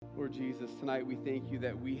Lord Jesus, tonight we thank you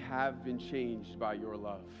that we have been changed by your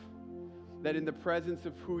love. That in the presence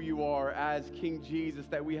of who you are as King Jesus,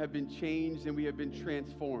 that we have been changed and we have been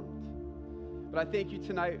transformed. But I thank you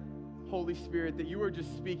tonight, Holy Spirit, that you are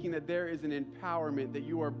just speaking that there is an empowerment that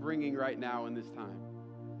you are bringing right now in this time.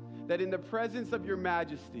 That in the presence of your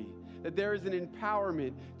majesty, that there is an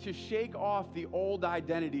empowerment to shake off the old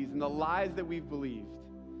identities and the lies that we've believed.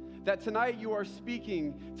 That tonight you are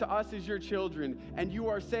speaking to us as your children, and you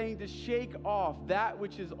are saying to shake off that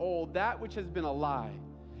which is old, that which has been a lie,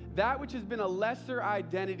 that which has been a lesser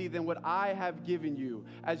identity than what I have given you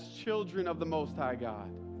as children of the Most High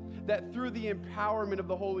God. That through the empowerment of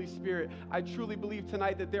the Holy Spirit, I truly believe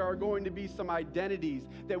tonight that there are going to be some identities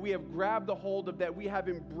that we have grabbed a hold of, that we have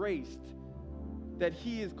embraced, that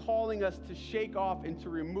He is calling us to shake off and to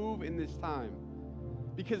remove in this time.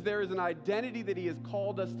 Because there is an identity that He has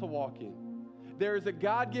called us to walk in. There is a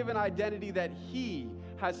God-given identity that He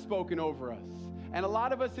has spoken over us. And a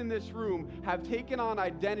lot of us in this room have taken on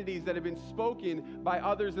identities that have been spoken by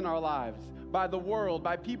others in our lives, by the world,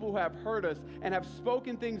 by people who have hurt us and have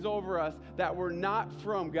spoken things over us that were not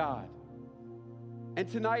from God.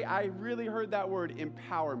 And tonight I really heard that word,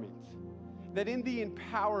 empowerment. That in the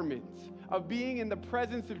empowerment of being in the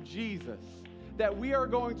presence of Jesus, that we are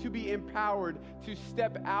going to be empowered to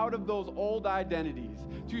step out of those old identities,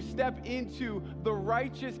 to step into the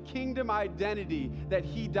righteous kingdom identity that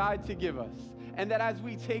He died to give us. And that as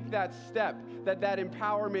we take that step, that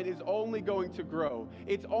empowerment is only going to grow.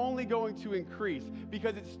 It's only going to increase,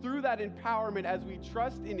 because it's through that empowerment, as we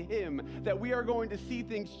trust in Him, that we are going to see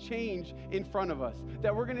things change in front of us.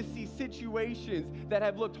 That we're going to see situations that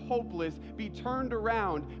have looked hopeless be turned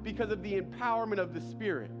around because of the empowerment of the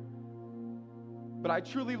Spirit. But I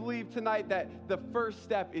truly believe tonight that the first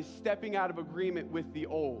step is stepping out of agreement with the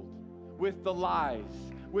old, with the lies,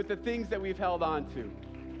 with the things that we've held on to.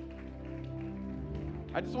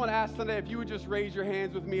 I just want to ask tonight if you would just raise your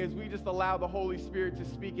hands with me as we just allow the Holy Spirit to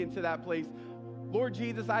speak into that place. Lord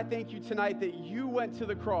Jesus, I thank you tonight that you went to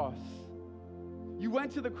the cross. You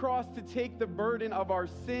went to the cross to take the burden of our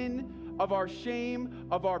sin, of our shame,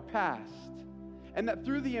 of our past. And that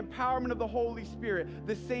through the empowerment of the Holy Spirit,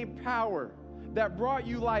 the same power that brought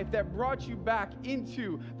you life, that brought you back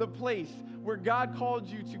into the place where God called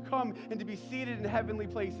you to come and to be seated in heavenly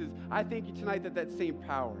places, I thank you tonight that that same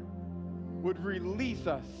power would release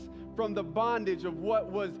us from the bondage of what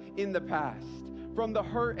was in the past, from the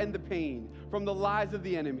hurt and the pain, from the lies of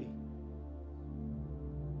the enemy.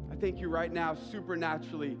 I thank you right now,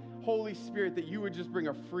 supernaturally, Holy Spirit, that you would just bring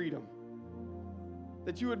a freedom.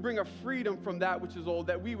 That you would bring a freedom from that which is old,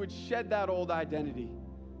 that we would shed that old identity,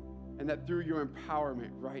 and that through your empowerment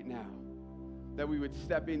right now, that we would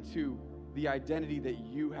step into the identity that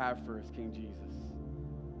you have for us, King Jesus.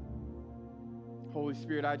 Holy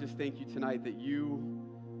Spirit, I just thank you tonight that you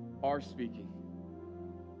are speaking,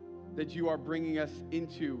 that you are bringing us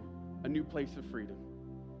into a new place of freedom.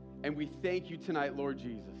 And we thank you tonight, Lord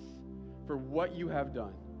Jesus, for what you have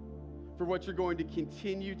done, for what you're going to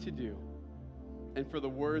continue to do, and for the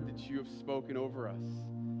word that you have spoken over us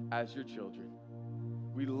as your children.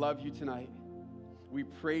 We love you tonight. We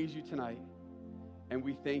praise you tonight. And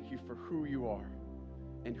we thank you for who you are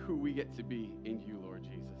and who we get to be in you, Lord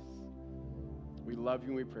Jesus. We love you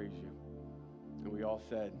and we praise you. And we all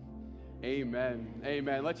said, amen.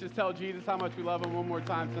 Amen. Let's just tell Jesus how much we love him one more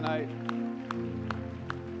time tonight.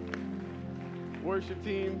 Worship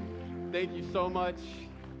team, thank you so much.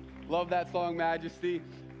 Love that song, Majesty.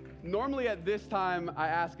 Normally at this time, I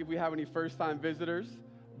ask if we have any first-time visitors,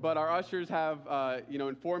 but our ushers have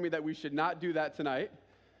informed me that we should not do that tonight.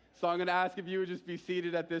 So I'm going to ask if you would just be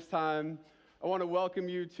seated at this time. I want to welcome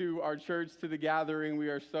you to our church, to the gathering. We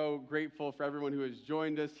are so grateful for everyone who has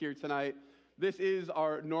joined us here tonight. This is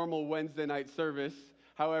our normal Wednesday night service.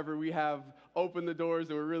 However, we have opened the doors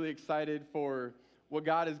and we're really excited for what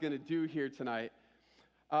God is going to do here tonight.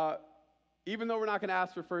 Even though we're not going to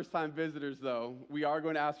ask for first-time visitors, though, we are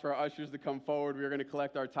going to ask for our ushers to come forward. We are going to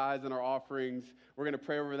collect our tithes and our offerings. We're going to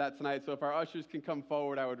pray over that tonight. So if our ushers can come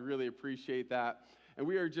forward, I would really appreciate that. And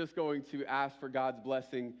we are just going to ask for God's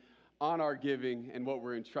blessing on our giving and what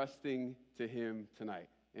we're entrusting to him tonight.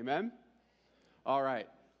 Amen? All right.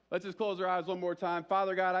 Let's just close our eyes one more time.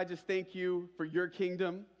 Father God, I just thank you for your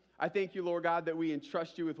kingdom. I thank you, Lord God, that we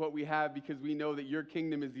entrust you with what we have because we know that your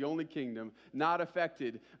kingdom is the only kingdom not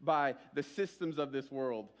affected by the systems of this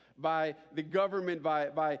world, by the government,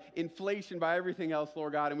 by inflation, by everything else,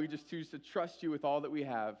 Lord God. And we just choose to trust you with all that we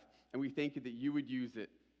have. And we thank you that you would use it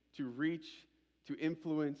to reach, to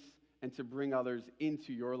influence, and to bring others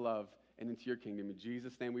into your love and into your kingdom. In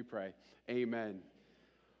Jesus' name we pray. Amen.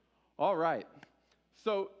 All right.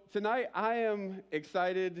 So tonight I am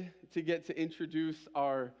excited to get to introduce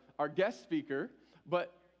our guest speaker,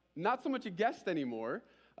 but not so much a guest anymore.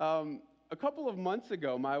 A couple of months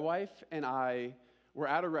ago, my wife and I were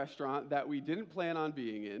at a restaurant that we didn't plan on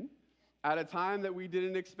being in, at a time that we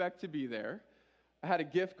didn't expect to be there. I had a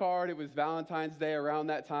gift card. It was Valentine's Day around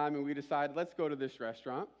that time, and we decided, let's go to this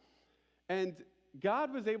restaurant. And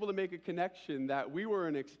God was able to make a connection that we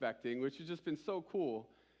weren't expecting, which has just been so cool.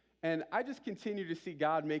 And I just continue to see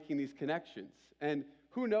God making these connections. And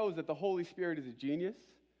who knows that the Holy Spirit is a genius,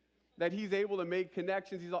 that he's able to make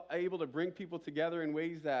connections, he's able to bring people together in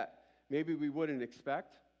ways that maybe we wouldn't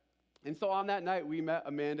expect. And so on that night, we met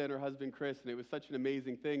Amanda and her husband, Chris, and it was such an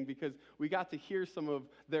amazing thing because we got to hear some of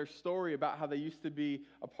their story about how they used to be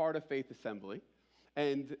a part of Faith Assembly.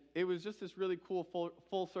 And it was just this really cool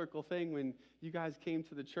full circle thing when you guys came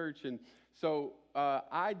to the church. And so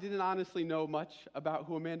I didn't honestly know much about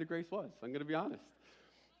who Amanda Grace was. I'm going to be honest.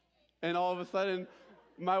 And all of a sudden,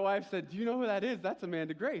 my wife said, do you know who that is? That's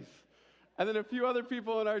Amanda Grace. And then a few other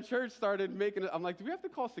people in our church started making it. I'm like, do we have to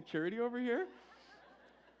call security over here?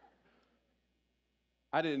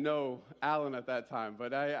 I didn't know Alan at that time,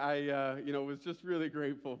 but I was just really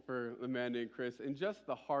grateful for Amanda and Chris and just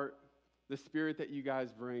the heart, the spirit that you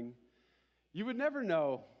guys bring. You would never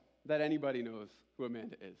know that anybody knows who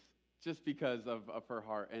Amanda is just because of her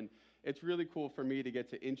heart. And it's really cool for me to get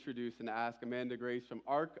to introduce and ask Amanda Grace from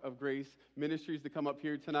Ark of Grace Ministries to come up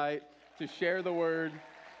here tonight to share the word.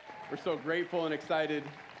 We're so grateful and excited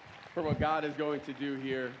for what God is going to do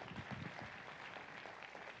here.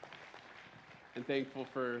 And thankful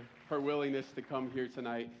for her willingness to come here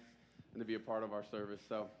tonight and to be a part of our service.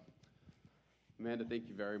 So, Amanda, thank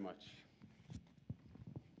you very much.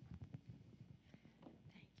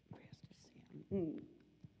 Thank you, Pastor Sam.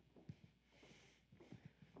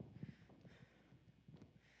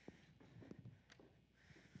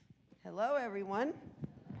 Hello, everyone.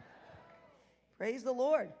 Praise the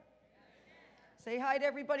Lord. Say hi to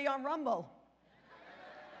everybody on Rumble.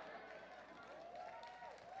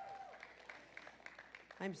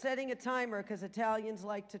 I'm setting a timer because Italians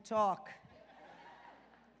like to talk.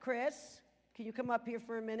 Chris, can you come up here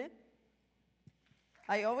for a minute?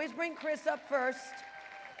 I always bring Chris up first.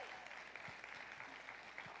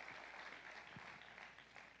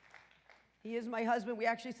 He is my husband. We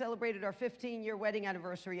actually celebrated our 15-year wedding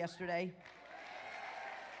anniversary yesterday.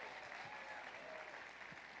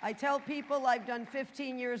 I tell people I've done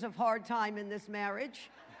 15 years of hard time in this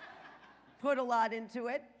marriage, put a lot into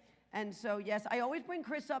it. And so, yes, I always bring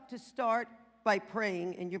Chris up to start by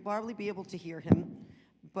praying, and you'll probably be able to hear him.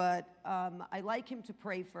 But I like him to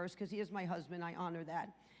pray first because he is my husband. I honor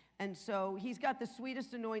that. And so he's got the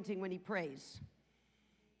sweetest anointing when he prays.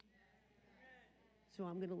 So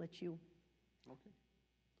I'm going to let you. Okay.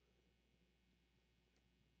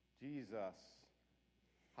 Jesus,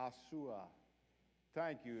 Hasua,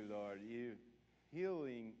 thank you, Lord. You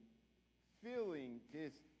filling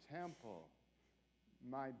this temple.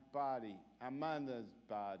 My body, Amanda's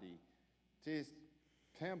body, this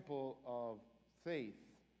temple of faith,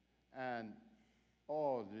 and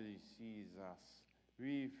all Jesus,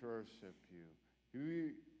 we worship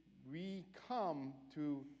you. We come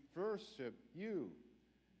to worship you.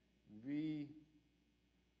 We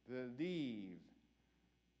believe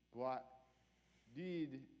what you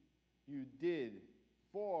did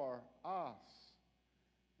for us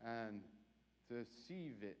and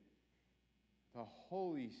receive it. The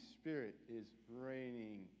Holy Spirit is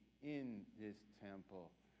reigning in this temple.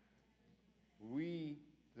 We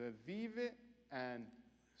believe it and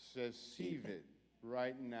receive it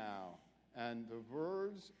right now. And the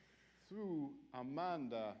words through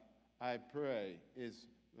Amanda, I pray, is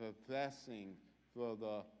the blessing for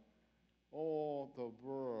all the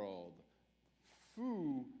world.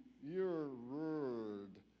 Through your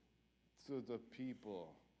word to the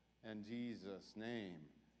people. In Jesus' name,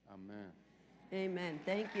 amen. Amen.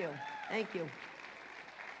 Thank you. Thank you.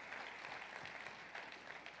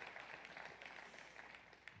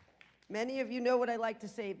 Many of you know what I like to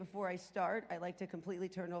say before I start. I like to completely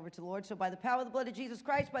turn over to the Lord. So by the power of the blood of Jesus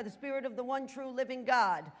Christ, by the Spirit of the one true living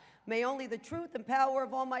God, may only the truth and power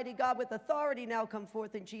of Almighty God with authority now come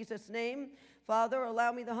forth in Jesus' name. Father,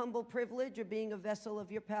 allow me the humble privilege of being a vessel of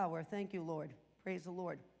your power. Thank you, Lord. Praise the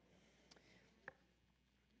Lord.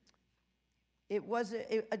 It was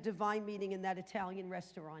a divine meeting in that Italian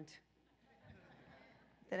restaurant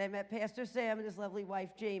that I met Pastor Sam and his lovely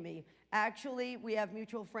wife, Jamie. Actually, we have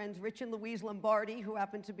mutual friends, Rich and Louise Lombardi, who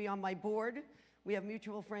happen to be on my board. We have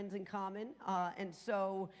mutual friends in common. And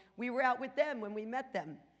so we were out with them when we met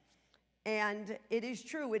them. And it is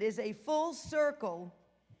true, it is a full circle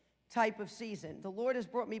type of season. The Lord has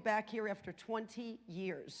brought me back here after 20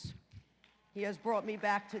 years. He has brought me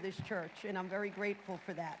back to this church, and I'm very grateful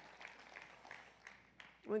for that.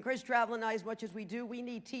 When Chris Travel and I, as much as we do, we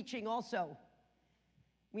need teaching also.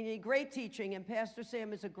 We need great teaching, and Pastor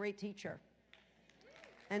Sam is a great teacher.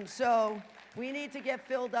 And so we need to get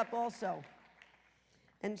filled up also.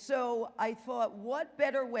 And so I thought, what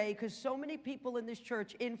better way, because so many people in this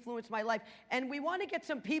church influence my life, and we want to get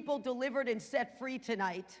some people delivered and set free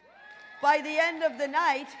tonight by the end of the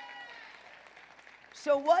night.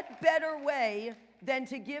 So what better way than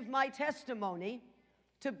to give my testimony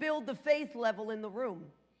to build the faith level in the room?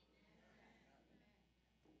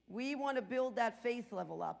 We want to build that faith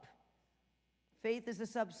level up. Faith is the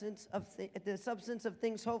substance of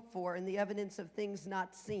things hoped for and the evidence of things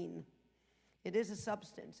not seen. It is a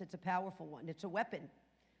substance. It's a powerful one. It's a weapon.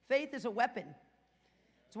 Faith is a weapon.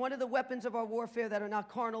 It's one of the weapons of our warfare that are not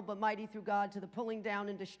carnal but mighty through God to the pulling down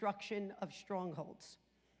and destruction of strongholds.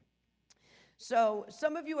 So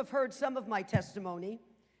some of you have heard some of my testimony.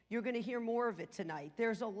 You're going to hear more of it tonight.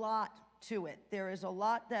 There's a lot to it. There is a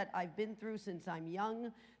lot that I've been through since I'm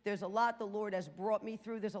young. There's a lot the Lord has brought me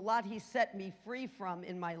through. There's a lot He set me free from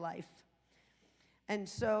in my life. And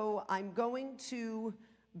so I'm going to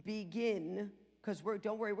begin, because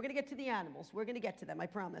don't worry, we're going to get to the animals. We're going to get to them, I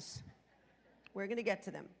promise. We're going to get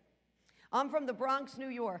to them. I'm from the Bronx, New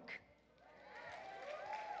York.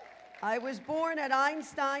 I was born at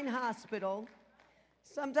Einstein Hospital.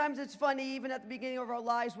 Sometimes it's funny, even at the beginning of our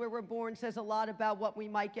lives where we're born says a lot about what we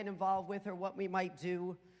might get involved with or what we might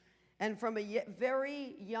do. And from a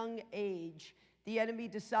very young age, the enemy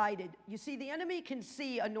decided, you see, the enemy can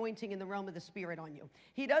see anointing in the realm of the Spirit on you.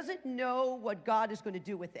 He doesn't know what God is going to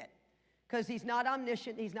do with it because He's not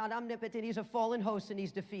omniscient, He's not omnipotent, He's a fallen host and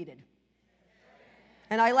He's defeated.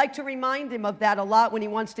 And I like to remind him of that a lot when he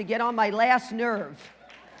wants to get on my last nerve.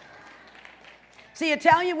 See,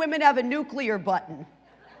 Italian women have a nuclear button.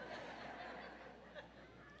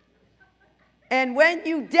 And when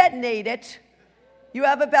you detonate it, you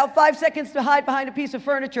have about 5 seconds to hide behind a piece of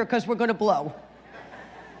furniture because we're going to blow.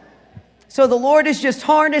 So the Lord has just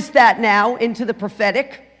harnessed that now into the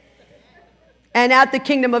prophetic and at the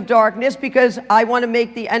kingdom of darkness because I want to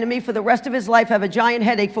make the enemy for the rest of his life have a giant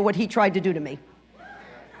headache for what he tried to do to me.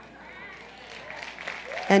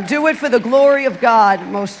 And do it for the glory of God,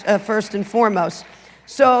 first and foremost.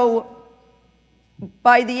 So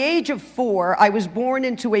by the age of 4, I was born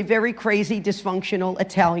into a very crazy, dysfunctional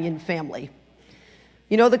Italian family.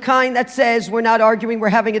 You know, the kind that says we're not arguing, we're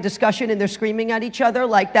having a discussion, and they're screaming at each other?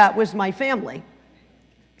 Like that was my family.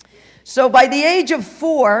 So by the age of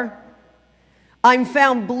 4, I'm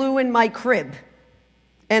found blue in my crib,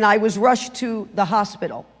 and I was rushed to the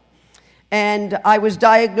hospital. And I was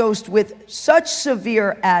diagnosed with such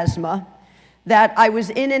severe asthma that I was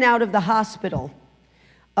in and out of the hospital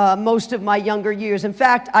most of my younger years. In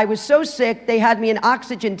fact, I was so sick, they had me in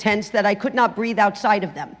oxygen tents that I could not breathe outside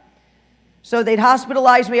of them. So they'd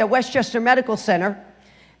hospitalize me at Westchester Medical Center,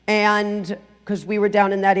 and because we were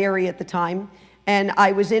down in that area at the time, and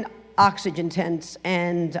I was in oxygen tents,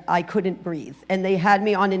 and I couldn't breathe. And they had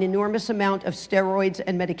me on an enormous amount of steroids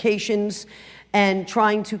and medications and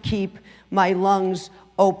trying to keep my lungs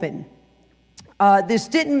open. This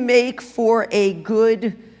didn't make for a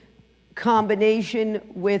good combination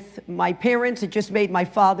with my parents. It just made my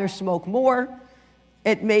father smoke more.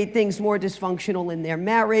 It made things more dysfunctional in their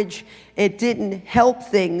marriage. It didn't help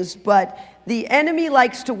things, but the enemy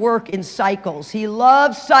likes to work in cycles. He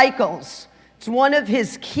loves cycles. It's one of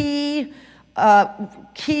his key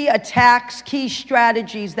attacks, key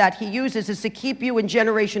strategies that he uses is to keep you in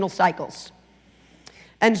generational cycles.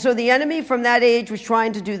 And so the enemy from that age was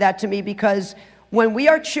trying to do that to me because when we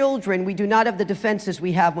are children, we do not have the defenses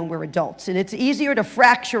we have when we're adults. And it's easier to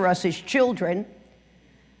fracture us as children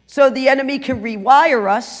so the enemy can rewire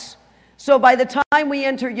us. So by the time we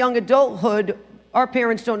enter young adulthood, our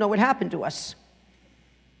parents don't know what happened to us.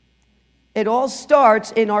 It all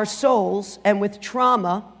starts in our souls and with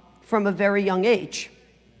trauma from a very young age.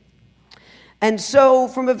 And so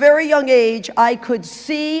from a very young age, I could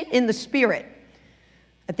see in the spirit.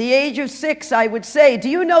 At the age of 6, I would say, do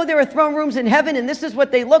you know there are throne rooms in heaven and this is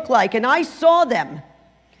what they look like? And I saw them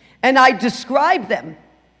and I described them.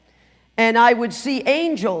 And I would see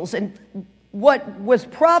angels and what was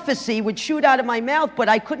prophecy would shoot out of my mouth, but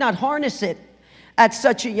I could not harness it at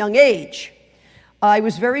such a young age. I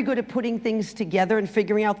was very good at putting things together and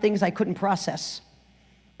figuring out things I couldn't process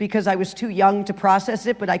because I was too young to process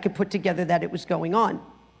it, but I could put together that it was going on.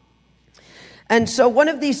 And so one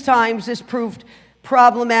of these times, this proved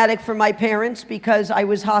problematic for my parents because I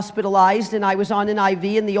was hospitalized and I was on an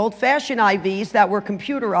IV, and the old-fashioned IVs that were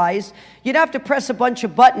computerized, you'd have to press a bunch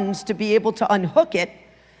of buttons to be able to unhook it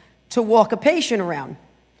to walk a patient around.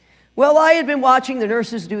 Well, I had been watching the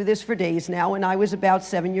nurses do this for days now, and I was about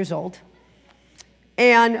 7 years old.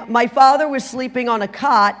 And my father was sleeping on a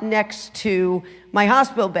cot next to my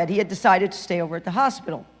hospital bed. He had decided to stay over at the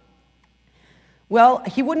hospital. Well,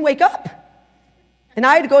 he wouldn't wake up, and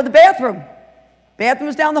I had to go to the bathroom. Bathroom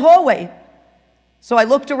was down the hallway. So I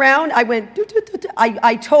looked around, I went,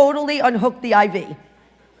 I totally unhooked the IV.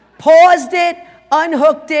 Paused it,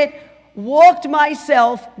 unhooked it, walked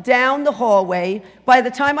myself down the hallway. By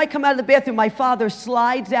the time I come out of the bathroom, my father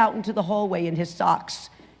slides out into the hallway in his socks,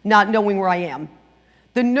 not knowing where I am.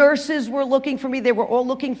 The nurses were looking for me, they were all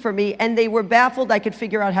looking for me, and they were baffled I could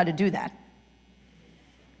figure out how to do that.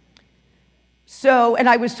 So, and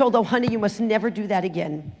I was told, oh, honey, you must never do that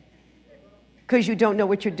again, because you don't know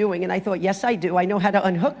what you're doing. And I thought, yes, I do. I know how to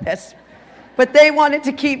unhook this. But they wanted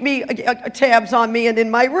to keep me tabs on me and in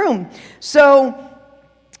my room. So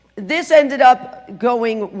this ended up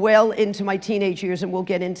going well into my teenage years, and we'll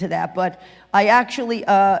get into that. But I actually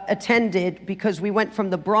attended, because we went from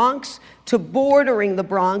the Bronx to bordering the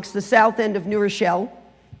Bronx, the south end of New Rochelle,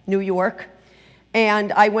 New York.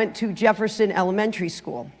 And I went to Jefferson Elementary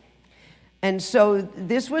School. And so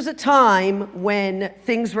this was a time when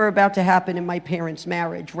things were about to happen in my parents'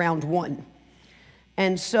 marriage, round one.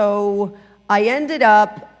 And so I ended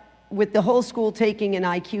up with the whole school taking an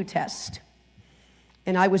IQ test.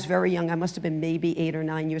 And I was very young. I must have been maybe 8 or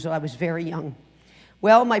 9 years old. I was very young.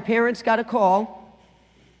 Well, my parents got a call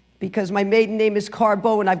because my maiden name is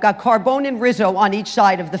Carbone. I've got Carbone and Rizzo on each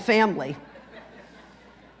side of the family.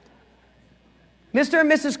 Mr.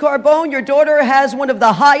 and Mrs. Carbone, your daughter has one of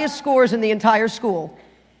the highest scores in the entire school,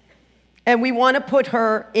 and we want to put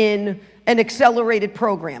her in an accelerated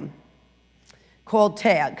program called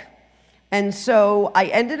TAG. And so I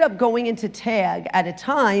ended up going into TAG at a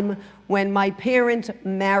time when my parents'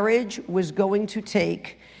 marriage was going to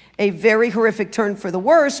take a very horrific turn for the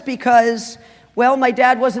worse because, well, my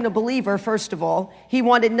dad wasn't a believer, first of all. He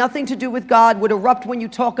wanted nothing to do with God, would erupt when you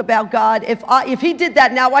talk about God. If he did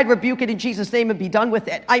that now, I'd rebuke it in Jesus' name and be done with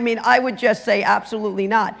it. I mean, I would just say absolutely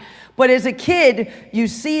not. But as a kid, you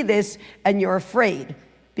see this and you're afraid,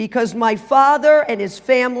 because my father and his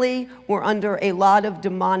family were under a lot of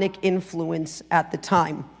demonic influence at the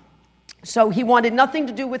time. So he wanted nothing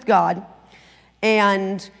to do with God,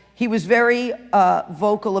 and he was very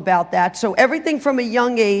vocal about that. So everything from a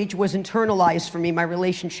young age was internalized for me, my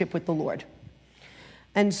relationship with the Lord.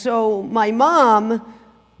 And so my mom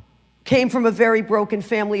came from a very broken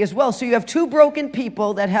family as well. So you have two broken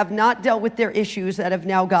people that have not dealt with their issues that have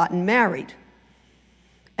now gotten married.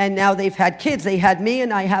 And now they've had kids. They had me,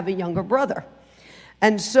 and I have a younger brother.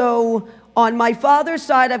 And so on my father's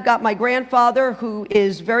side, I've got my grandfather, who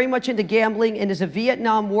is very much into gambling and is a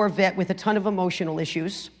Vietnam War vet with a ton of emotional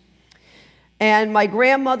issues. And my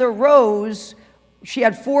grandmother, Rose, she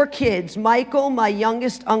had 4 kids. Michael, my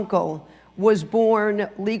youngest uncle, was born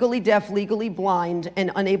legally deaf, legally blind,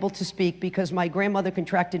 and unable to speak because my grandmother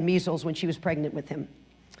contracted measles when she was pregnant with him.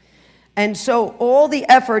 And so all the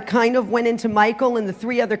effort kind of went into Michael and the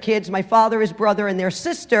 3 other kids. My father, his brother, and their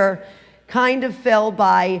sister kind of fell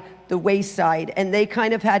by the wayside, and they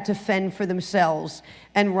kind of had to fend for themselves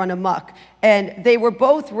and run amok. And they were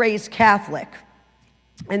both raised Catholic.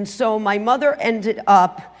 And so my mother ended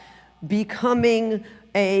up becoming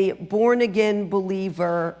a born-again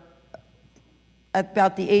believer at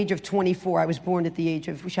about the age of 24. I was born at the age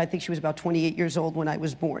of, which I think she was about 28 years old when I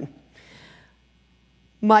was born.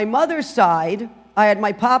 My mother's side, I had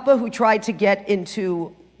my papa who tried to get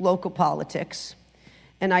into local politics.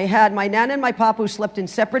 And I had my nana and my papa who slept in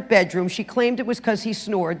separate bedrooms. She claimed it was because he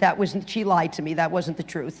snored. She lied to me. That wasn't the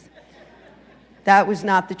truth. That was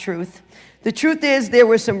not the truth. The truth is there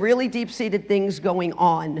were some really deep-seated things going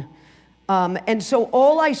on. And so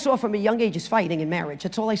all I saw from a young age is fighting and marriage.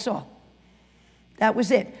 That's all I saw. That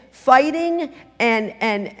was it. Fighting and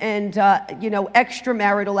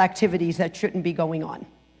extramarital activities that shouldn't be going on.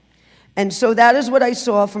 And so that is what I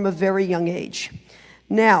saw from a very young age.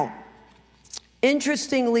 Now,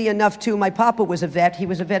 interestingly enough, too, my papa was a vet. He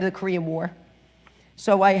was a vet of the Korean War.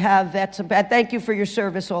 So I have vets. Thank you for your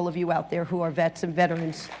service, all of you out there who are vets and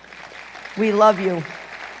veterans. We love you.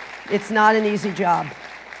 It's not an easy job,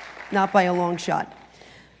 not by a long shot.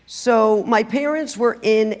 So my parents were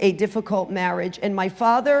in a difficult marriage, and my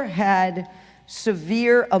father had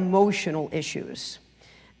severe emotional issues.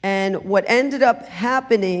 And what ended up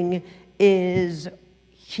happening is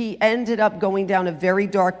he ended up going down a very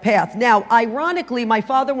dark path. Now, ironically, my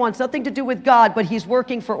father wants nothing to do with God, but he's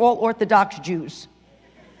working for all Orthodox Jews.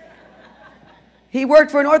 He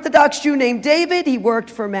worked for an Orthodox Jew named David. He worked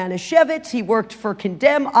for Manischewitz. He worked for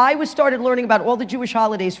Condemn. I started learning about all the Jewish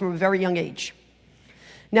holidays from a very young age.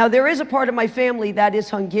 Now, there is a part of my family that is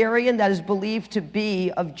Hungarian, that is believed to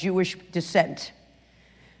be of Jewish descent.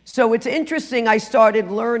 So it's interesting, I started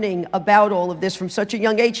learning about all of this from such a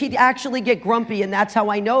young age. He'd actually get grumpy, and that's how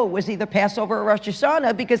I know it was either Passover or Rosh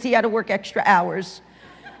Hashanah, because he had to work extra hours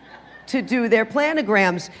to do their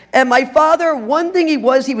planograms. And my father, one thing he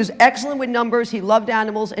was excellent with numbers, he loved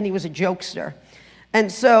animals, and he was a jokester.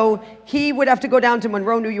 And so he would have to go down to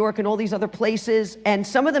Monroe, New York, and all these other places, and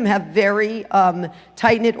some of them have very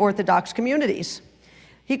tight-knit Orthodox communities.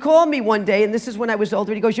 He called me one day, and this is when I was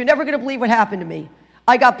older, and he goes, "You're never going to believe what happened to me.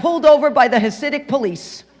 I got pulled over by the Hasidic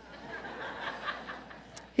police."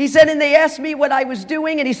 He said, and they asked me what I was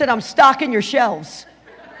doing, and he said, "I'm stocking your shelves."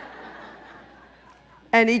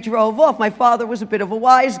 And he drove off. My father was a bit of a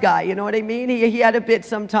wise guy, you know what I mean? He had a bit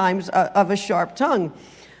sometimes of a sharp tongue.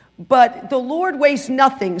 But the Lord wastes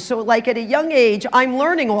nothing. So like at a young age, I'm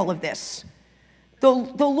learning all of this. The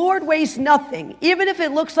Lord wastes nothing. Even if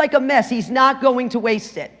it looks like a mess, he's not going to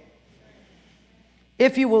waste it.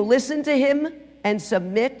 If you will listen to him and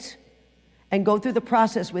submit and go through the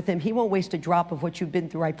process with him, he won't waste a drop of what you've been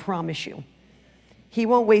through, I promise you. He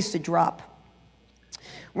won't waste a drop.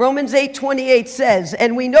 Romans 8:28 says,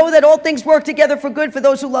 "And we know that all things work together for good for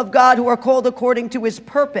those who love God, who are called according to his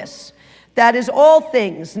purpose." That is all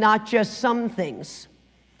things, not just some things.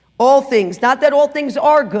 All things, not that all things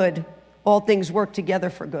are good, all things work together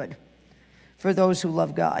for good for those who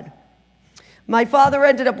love God. My father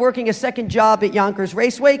ended up working a second job at Yonkers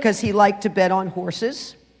Raceway because he liked to bet on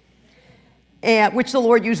horses, and which the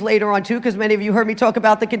Lord used later on too, because many of you heard me talk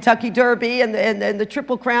about the Kentucky Derby and the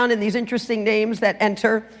Triple Crown and these interesting names that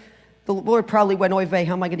enter. The Lord probably went, "Oy vey,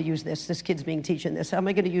 how am I going to use this? This kid's being teaching this. How am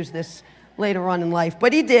I going to use this later on in life?"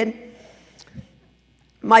 But he did.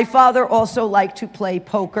 My father also liked to play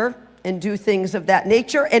poker and do things of that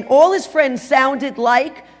nature, and all his friends sounded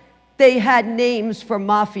like they had names for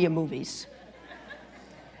mafia movies.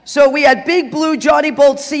 So we had Big Blue, Johnny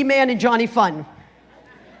Bolt, Seaman, and Johnny Fun.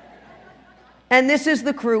 And this is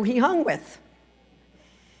the crew he hung with.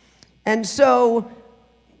 And so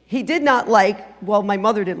he did not like, well, my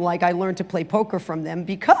mother didn't like, I learned to play poker from them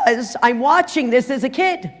because I'm watching this as a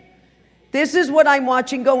kid. This is what I'm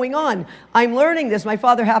watching going on. I'm learning this. My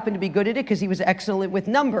father happened to be good at it because he was excellent with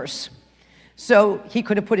numbers. So he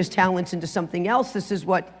could have put his talents into something else. This is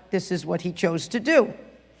what he chose to do.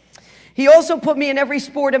 He also put me in every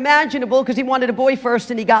sport imaginable because he wanted a boy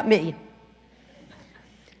first and he got me.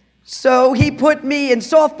 So he put me in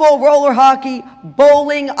softball, roller hockey,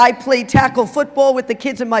 bowling. I played tackle football with the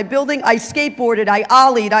kids in my building. I skateboarded, I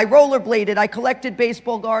ollied, I rollerbladed, I collected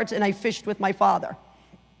baseball cards, and I fished with my father.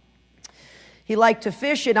 He liked to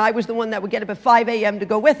fish, and I was the one that would get up at 5 a.m. to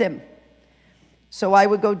go with him. So I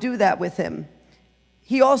would go do that with him.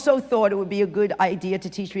 He also thought it would be a good idea to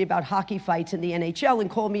teach me about hockey fights in the NHL and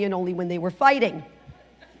call me in only when they were fighting,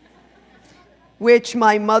 which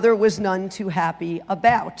my mother was none too happy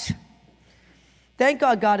about. Thank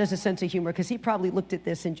God God has a sense of humor, because he probably looked at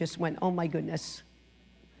this and just went, "Oh my goodness,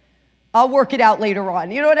 I'll work it out later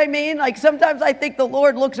on." You know what I mean? Like sometimes I think the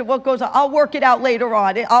Lord looks at what goes on. I'll work it out later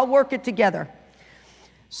on. I'll work it together.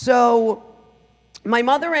 So my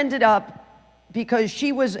mother ended up, because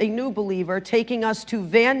she was a new believer, taking us to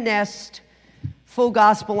Van Nest Full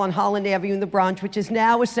Gospel on Holland Avenue in the Bronx, which is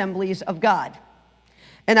now Assemblies of God.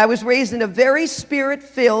 And I was raised in a very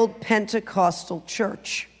spirit-filled Pentecostal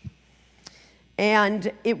church.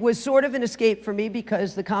 And it was sort of an escape for me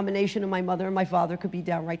because the combination of my mother and my father could be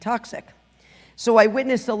downright toxic. So I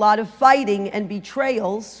witnessed a lot of fighting and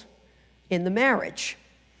betrayals in the marriage.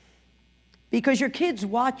 Because your kids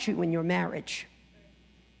watch you in your marriage,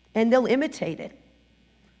 and they'll imitate it.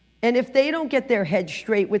 And if they don't get their head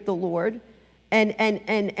straight with the Lord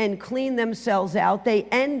and clean themselves out, they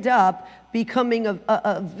end up becoming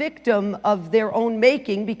a victim of their own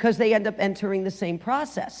making, because they end up entering the same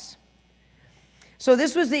process. So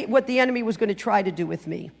this was what the enemy was going to try to do with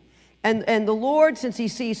me. And the Lord, since he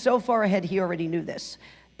sees so far ahead, he already knew this.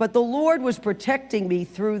 But the Lord was protecting me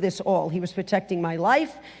through this all. He was protecting my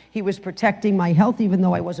life. He was protecting my health, even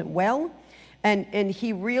though I wasn't well. And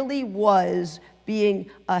he really was being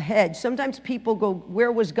a hedge. Sometimes people go,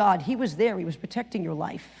 "Where was God?" He was there. He was protecting your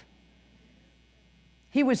life.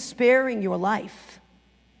 He was sparing your life.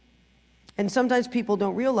 And sometimes people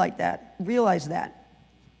don't realize that.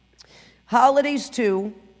 Holidays,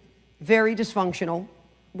 too, very dysfunctional.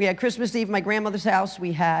 We had Christmas Eve at my grandmother's house.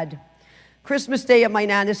 We had Christmas Day at my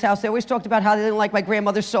Nana's house. They always talked about how they didn't like my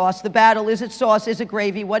grandmother's sauce. The battle, is it sauce, is it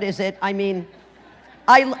gravy, what is it? I mean,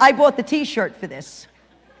 I bought the t-shirt for this.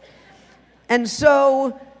 And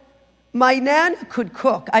so my Nana could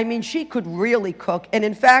cook. I mean, she could really cook. And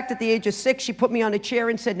in fact, at the age of 6, she put me on a chair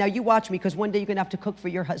and said, now you watch me, because one day you're going to have to cook for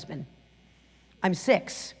your husband. I'm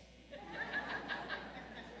 6.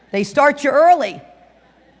 They start you early,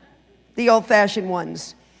 the old-fashioned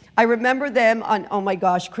ones. I remember them on, oh my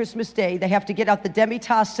gosh, Christmas Day. They have to get out the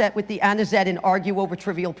demi-tasse set with the anisette and argue over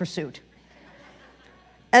Trivial Pursuit.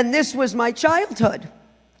 And this was my childhood.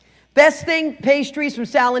 Best thing, pastries from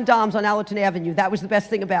Sal and Dom's on Allerton Avenue. That was the best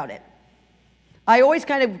thing about it. I always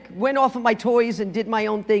kind of went off of my toys and did my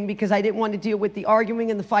own thing because I didn't want to deal with the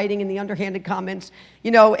arguing and the fighting and the underhanded comments,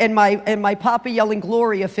 you know, and my papa yelling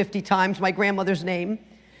Gloria 50 times, my grandmother's name,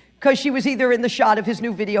 because she was either in the shot of his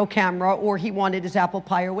new video camera or he wanted his apple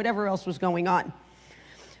pie or whatever else was going on.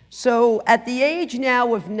 So at the age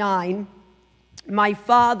now of 9, my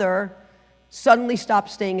father suddenly stopped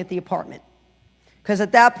staying at the apartment. Because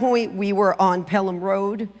at that point, we were on Pelham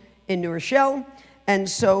Road in New Rochelle, and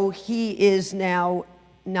so he is now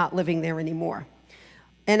not living there anymore.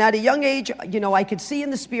 And at a young age, you know, I could see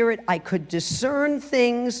in the spirit, I could discern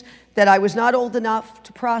things that I was not old enough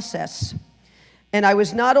to process. And I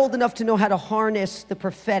was not old enough to know how to harness the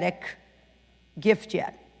prophetic gift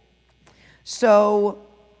yet. So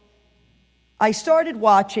I started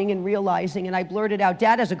watching and realizing, and I blurted out,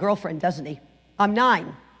 Dad has a girlfriend, doesn't he? I'm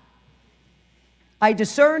 9. I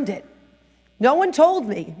discerned it. No one told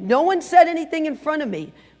me. No one said anything in front of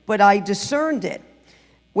me, but I discerned it.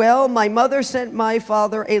 Well, my mother sent my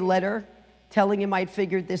father a letter telling him I'd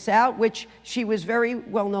figured this out, which she was very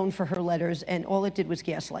well known for her letters, and all it did was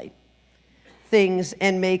gaslight things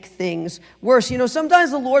and make things worse. You know,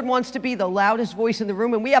 sometimes the Lord wants to be the loudest voice in the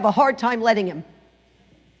room, and we have a hard time letting him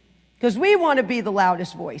because we want to be the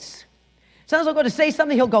loudest voice. Sometimes I'll go to say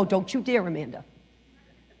something, he'll go, don't you dare, Amanda.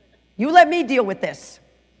 You let me deal with this.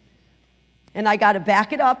 And I got to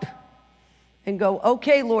back it up and go,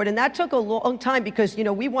 okay, Lord. And that took a long time because, you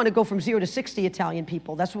know, we want to go from 0 to 60 Italian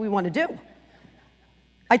people. That's what we want to do.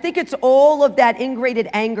 I think it's all of that ingrained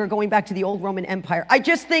anger going back to the old Roman Empire. I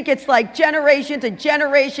just think it's like generations and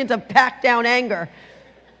generations of packed down anger.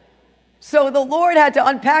 So the Lord had to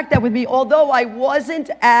unpack that with me, although I wasn't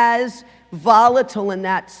as volatile in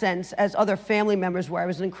that sense as other family members were. I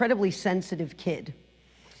was an incredibly sensitive kid.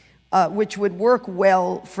 Which would work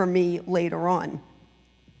well for me later on.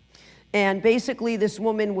 And basically, this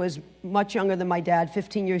woman was much younger than my dad,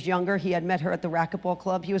 15 years younger. He had met her at the racquetball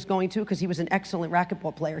club he was going to because he was an excellent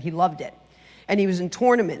racquetball player. He loved it. And he was in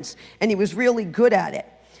tournaments, and he was really good at it.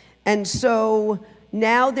 And so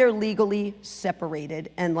now they're legally separated,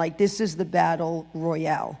 and like this is the battle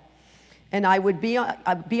royale. And I'd be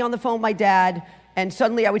on the phone with my dad, and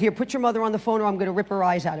suddenly I would hear, put your mother on the phone or I'm going to rip her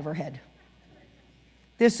eyes out of her head.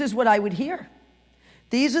 This is what I would hear.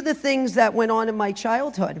 These are the things that went on in my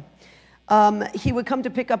childhood. He would come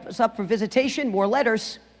to pick us up for visitation, more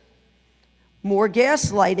letters, more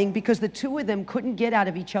gaslighting, because the two of them couldn't get out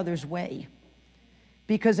of each other's way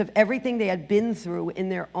because of everything they had been through in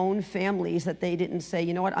their own families that they didn't say,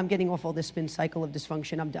 you know what, I'm getting off all this spin cycle of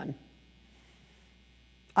dysfunction, I'm done.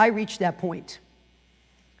 I reached that point.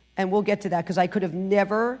 And we'll get to that because I could have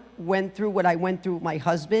never went through what I went through with my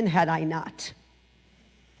husband had I not.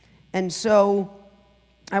 And so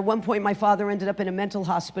at one point, my father ended up in a mental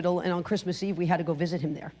hospital, and on Christmas Eve, we had to go visit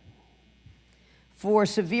him there for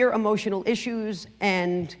severe emotional issues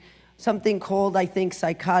and something called, I think,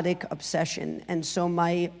 psychotic obsession. And so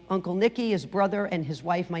my Uncle Nicky, his brother, and his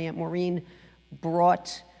wife, my Aunt Maureen,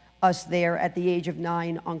 brought us there at the age of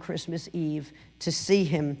 9 on Christmas Eve to see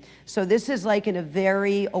him. So this is like in a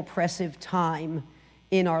very oppressive time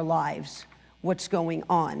in our lives. What's going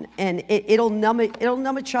on, and it'll numb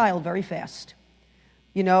a child very fast,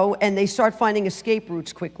 you know, and they start finding escape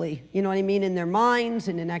routes quickly, you know what I mean, in their minds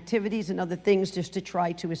and in activities and other things just to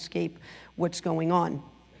try to escape what's going on.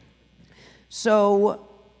 So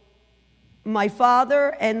my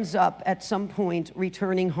father ends up at some point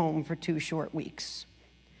returning home for 2 short weeks.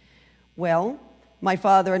 Well, my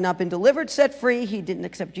father had not been delivered, set free. He didn't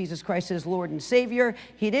accept Jesus Christ as Lord and Savior.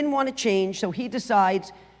 He didn't want to change, so he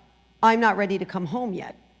decides, I'm not ready to come home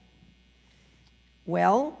yet.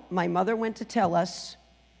 Well, my mother went to tell us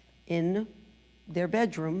in their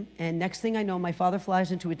bedroom, and next thing I know, my father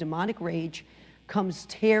flies into a demonic rage, comes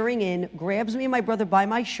tearing in, grabs me and my brother by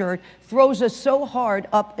my shirt, throws us so hard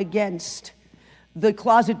up against the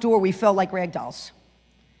closet door we felt like rag dolls.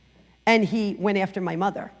 And he went after my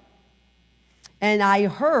mother. And I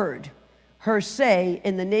heard her say,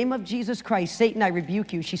 "In the name of Jesus Christ, Satan, I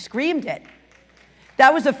rebuke you." She screamed it.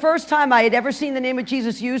 That was the first time I had ever seen the name of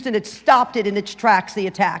Jesus used, and it stopped it in its tracks, the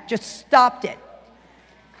attack. Just stopped it.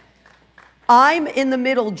 I'm in the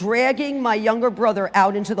middle dragging my younger brother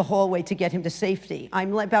out into the hallway to get him to safety.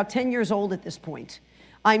 I'm about 10 years old at this point.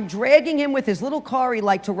 I'm dragging him with his little car he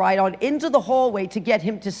liked to ride on into the hallway to get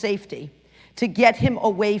him to safety, to get him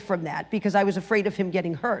away from that, because I was afraid of him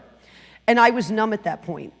getting hurt. And I was numb at that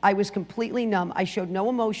point. I was completely numb. I showed no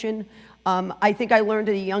emotion. I think I learned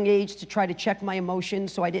at a young age to try to check my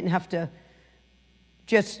emotions so I didn't have to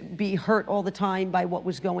just be hurt all the time by what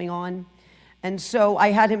was going on. And so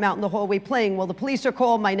I had him out in the hallway playing. Well, the police are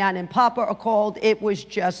called, my Nana and Papa are called. It was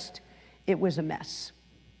a mess.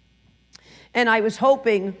 And I was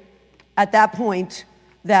hoping at that point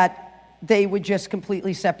that they would just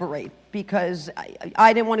completely separate, because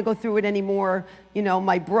I didn't want to go through it anymore. You know,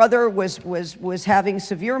 my brother was having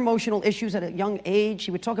severe emotional issues at a young age.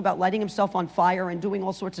 He would talk about lighting himself on fire and doing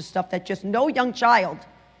all sorts of stuff that just no young child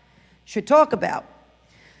should talk about.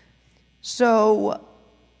 So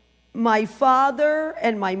my father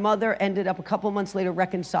and my mother ended up a couple months later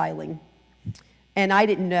reconciling, and I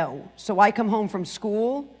didn't know. So I come home from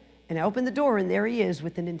school, and I open the door, and there he is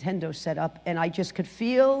with the Nintendo set up, and I just could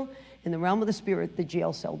feel in the realm of the spirit the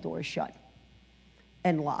jail cell doors shut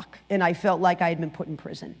and lock, and I felt like I had been put in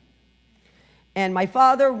prison. And my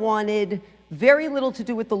father wanted very little to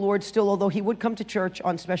do with the Lord still, although he would come to church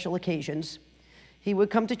on special occasions. He would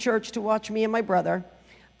come to church to watch me and my brother.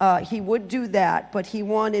 He would do that, but he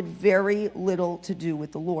wanted very little to do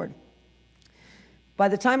with the Lord. By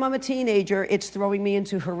the time I'm a teenager, it's throwing me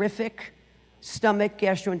into horrific stomach,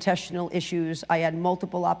 gastrointestinal issues. I had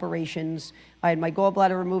multiple operations. I had my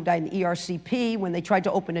gallbladder removed. I had an ERCP. When they tried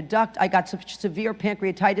to open a duct, I got such severe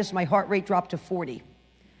pancreatitis, my heart rate dropped to 40.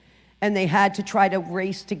 And they had to try to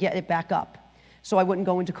race to get it back up so I wouldn't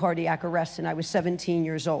go into cardiac arrest, and I was 17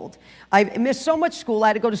 years old. I missed so much school, I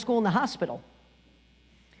had to go to school in the hospital.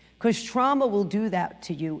 Because trauma will do that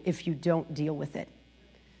to you if you don't deal with it.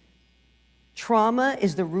 Trauma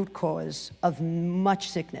is the root cause of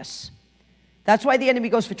much sickness. That's why the enemy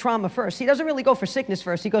goes for trauma first. He doesn't really go for sickness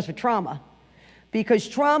first, he goes for trauma. Because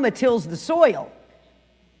trauma tills the soil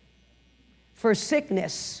for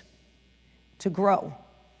sickness to grow.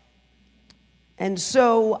 And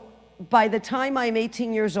so by the time I'm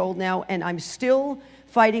 18 years old now, and I'm still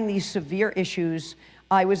fighting these severe issues,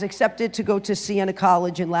 I was accepted to go to Siena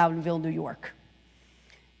College in Loudonville, New York.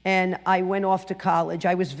 And I went off to college.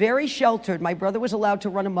 I was very sheltered. My brother was allowed to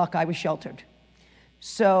run amok. I was sheltered.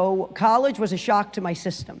 So college was a shock to my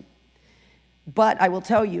system. But I will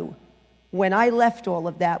tell you, when I left all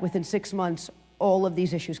of that, within 6 months, all of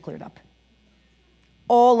these issues cleared up.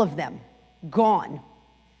 All of them. Gone.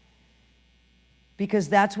 Because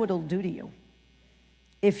that's what it'll do to you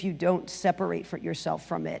if you don't separate yourself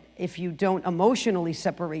from it, if you don't emotionally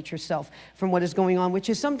separate yourself from what is going on, which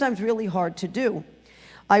is sometimes really hard to do.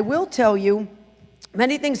 I will tell you,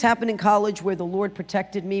 many things happened in college where the Lord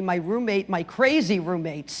protected me. My roommate, my crazy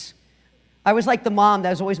roommates, I was like the mom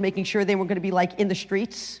that was always making sure they weren't going to be like in the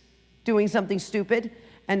streets doing something stupid.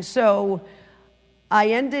 And so I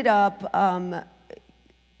ended up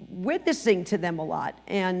witnessing to them a lot.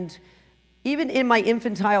 And even in my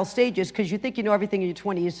infantile stages, because you think you know everything in your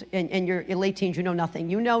 20s and your late teens, you know nothing.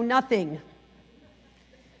 You know nothing.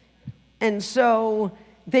 And so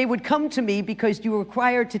they would come to me because you were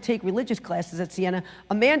required to take religious classes at Siena.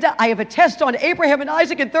 Amanda, I have a test on Abraham and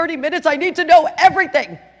Isaac in 30 minutes. I need to know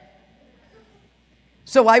everything.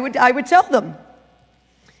 So I would tell them.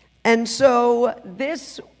 And so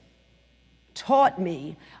this taught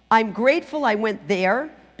me. I'm grateful I went there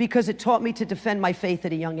because it taught me to defend my faith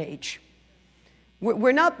at a young age.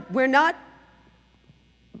 We're not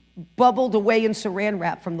bubbled away in saran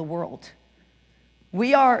wrap from the world.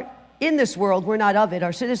 We are in this world, we're not of it.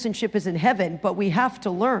 Our citizenship is in heaven, but we have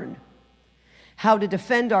to learn how to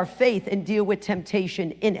defend our faith and deal with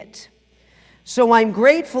temptation in it. So I'm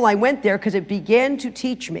grateful I went there because it began to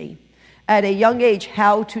teach me at a young age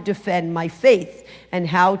how to defend my faith and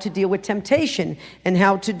how to deal with temptation and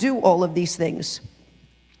how to do all of these things.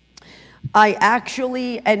 I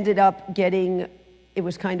actually ended up getting, it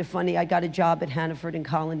was kind of funny, I got a job at Hannaford and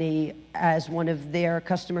Colony as one of their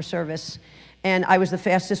customer service, and I was the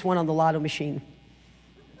fastest one on the lotto machine.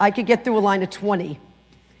 I could get through a line of 20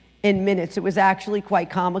 in minutes. It was actually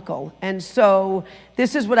quite comical. And so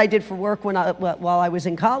this is what I did for work while I was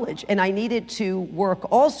in college. And I needed to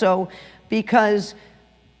work also because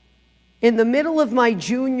in the middle of my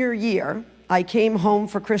junior year, I came home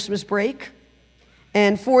for Christmas break,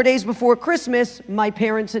 and 4 days before Christmas, my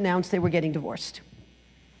parents announced they were getting divorced.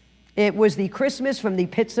 It was the Christmas from the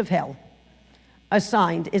pits of hell.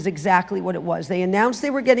 Assigned is exactly what it was. They announced they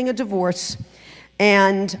were getting a divorce,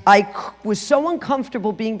 and I was so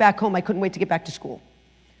uncomfortable being back home, I couldn't wait to get back to school.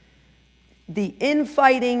 The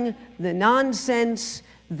infighting, the nonsense,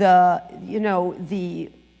 the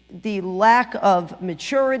lack of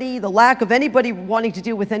maturity, the lack of anybody wanting to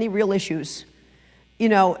deal with any real issues,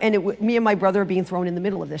 and me and my brother are being thrown in the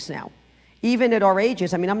middle of this now. Even at our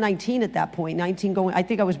ages, I mean, I'm 19 at that point, I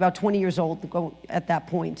think I was about 20 years old at that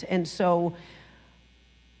point. And so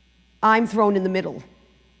I'm thrown in the middle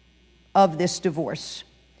of this divorce,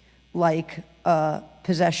 like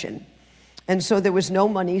possession. And so there was no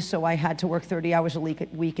money, so I had to work 30 hours a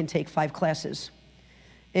week and take 5 classes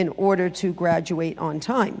in order to graduate on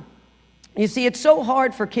time. You see, it's so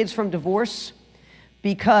hard for kids from divorce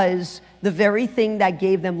because the very thing that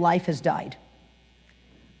gave them life has died.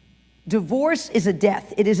 Divorce is a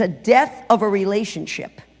death. It is a death of a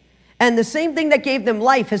relationship. And the same thing that gave them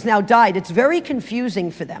life has now died. It's very confusing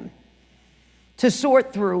for them to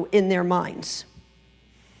sort through in their minds.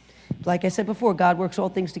 Like I said before, God works all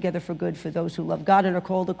things together for good for those who love God and are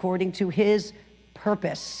called according to his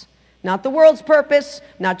purpose. Not the world's purpose,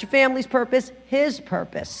 not your family's purpose, his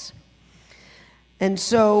purpose. And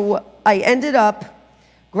so I ended up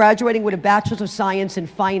graduating with a Bachelor's of Science in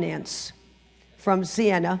Finance from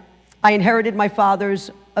Siena. I inherited my father's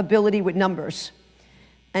ability with numbers.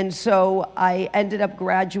 And so I ended up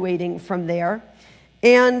graduating from there.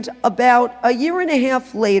 And about a year and a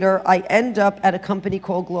half later, I end up at a company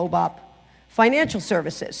called Globop Financial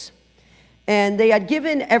Services. And they had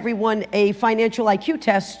given everyone a financial IQ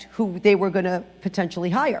test who they were going to potentially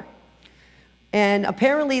hire. And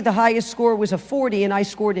apparently the highest score was a 40, and I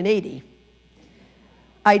scored an 80.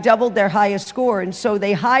 I doubled their highest score, and so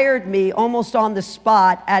they hired me almost on the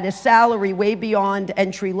spot at a salary way beyond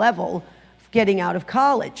entry level getting out of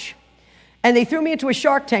college. And they threw me into a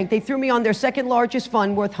Shark Tank. They threw me on their second largest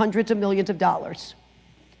fund worth hundreds of millions of dollars.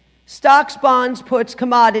 Stocks, bonds, puts,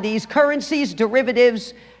 commodities, currencies,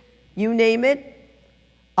 derivatives, you name it,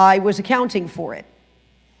 I was accounting for it.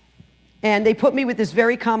 And they put me with this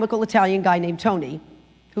very comical Italian guy named Tony,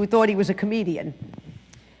 who thought he was a comedian.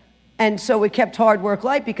 And so it kept hard work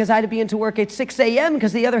light because I had to be into work at 6 a.m.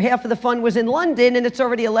 because the other half of the fund was in London, and it's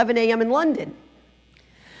already 11 a.m. in London.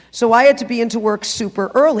 So I had to be into work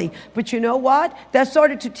super early. But you know what? That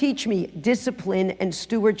started to teach me discipline and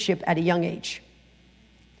stewardship at a young age.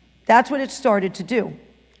 That's what it started to do.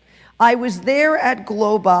 I was there at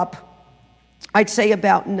Globop, I'd say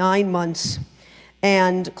about 9 months,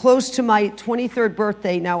 and close to my 23rd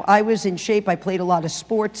birthday. Now, I was in shape. I played a lot of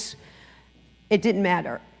sports. It didn't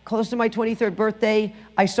matter. Close to my 23rd birthday,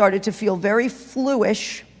 I started to feel very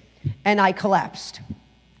fluish, and I collapsed.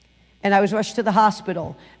 And I was rushed to the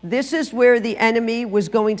hospital. This is where the enemy was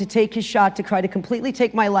going to take his shot to try to completely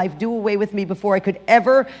take my life, do away with me before I could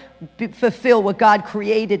ever fulfill what God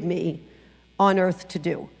created me on earth to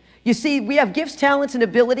do. You see, we have gifts, talents, and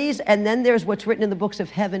abilities, and then there's what's written in the books of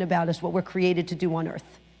heaven about us, what we're created to do on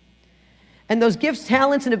earth. And those gifts,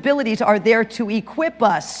 talents, and abilities are there to equip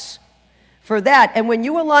us for that. And when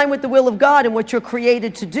you align with the will of God and what you're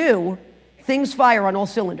created to do, things fire on all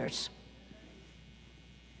cylinders.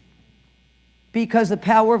 Because the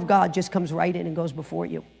power of God just comes right in and goes before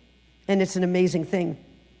you. And it's an amazing thing.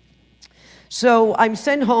 So I'm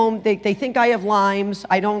sent home. They think I have Lyme's.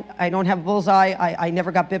 I don't have a bullseye. I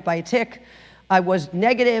never got bit by a tick. I was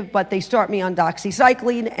negative, but they start me on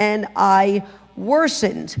doxycycline, and I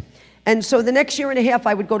worsened. And so the next year and a half,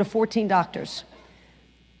 I would go to 14 doctors.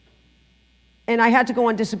 And I had to go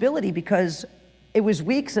on disability because it was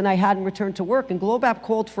weeks and I hadn't returned to work. And Globop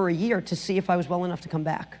called for a year to see if I was well enough to come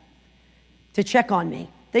back, to check on me.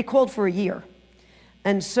 They called for a year.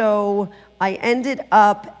 And so I ended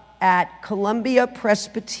up at Columbia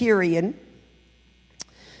Presbyterian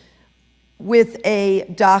with a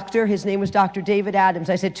doctor. His name was Dr. David Adams.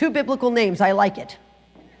 I said, 2 biblical names. I like it.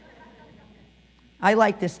 I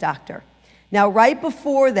like this doctor. Now, right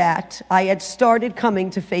before that, I had started coming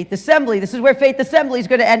to Faith Assembly. This is where Faith Assembly is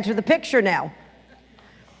going to enter the picture now.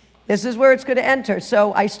 This is where it's going to enter.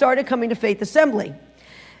 So I started coming to Faith Assembly.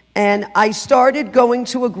 And I started going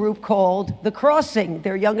to a group called The Crossing,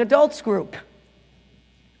 their young adults group.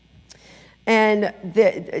 And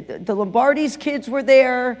the Lombardi's kids were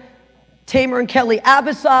there. Tamer and Kelly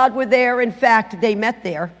Abasad were there. In fact, they met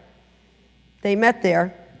there.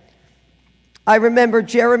 I remember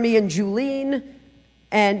Jeremy and Julene,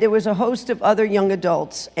 and there was a host of other young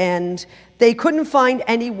adults. And they couldn't find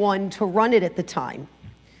anyone to run it at the time.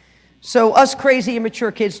 So us crazy,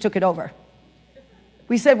 immature kids took it over.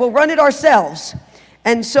 We said, we'll run it ourselves.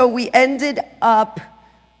 And so we ended up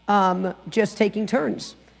just taking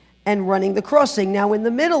turns and running the crossing. Now, in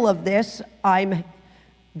the middle of this, I'm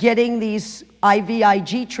getting these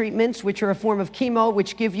IVIG treatments, which are a form of chemo,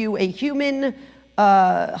 which give you a human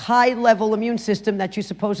high-level immune system that you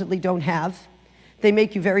supposedly don't have. They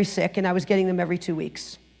make you very sick, and I was getting them every 2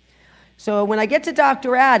 weeks. So when I get to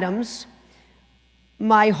Dr. Adams,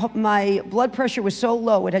 my blood pressure was so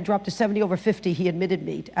low, it had dropped to 70/50. He admitted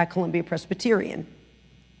me at Columbia Presbyterian.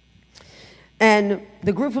 And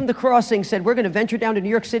the group from the crossing said, we're going to venture down to New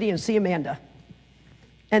York City and see Amanda.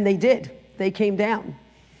 And they did. They came down.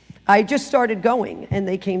 I just started going, and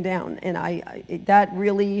they came down. And that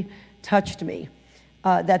really touched me,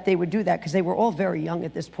 that they would do that, because they were all very young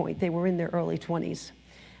at this point. They were in their early 20s.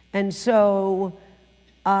 And so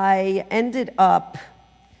I ended up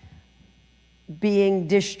being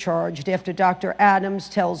discharged after Dr. Adams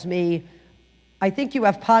tells me, I think you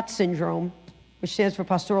have POTS syndrome, which stands for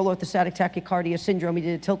postural orthostatic tachycardia syndrome. He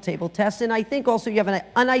did a tilt table test. And I think also you have an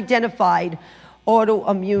unidentified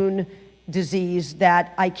autoimmune disease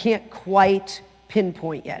that I can't quite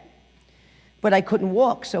pinpoint yet. But I couldn't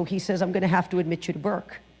walk, so he says, I'm going to have to admit you to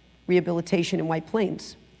Burke Rehabilitation in White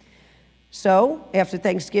Plains. So after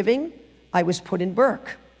Thanksgiving, I was put in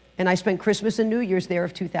Burke. And I spent Christmas and New Year's there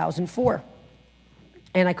of 2004.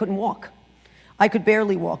 And I couldn't walk. I could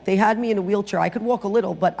barely walk. They had me in a wheelchair. I could walk a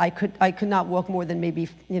little, but I could not walk more than maybe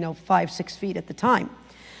 5-6 feet at the time.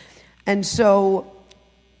 And so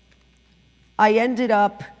I ended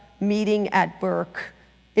up meeting at Burke.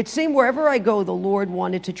 It seemed wherever I go, the Lord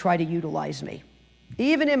wanted to try to utilize me.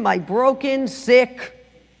 Even in my broken, sick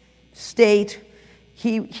state,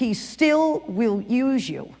 he still will use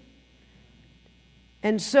you.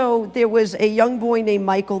 And so there was a young boy named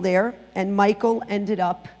Michael there, and Michael ended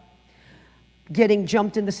up getting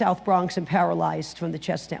jumped in the South Bronx and paralyzed from the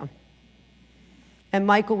chest down. And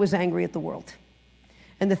Michael was angry at the world.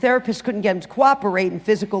 And the therapist couldn't get him to cooperate in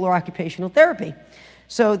physical or occupational therapy.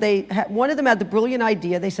 So one of them had the brilliant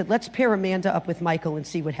idea. They said, let's pair Amanda up with Michael and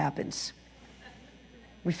see what happens.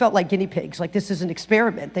 We felt like guinea pigs, like this is an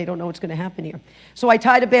experiment. They don't know what's going to happen here. So I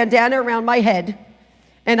tied a bandana around my head,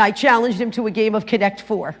 and I challenged him to a game of Connect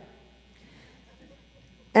 4.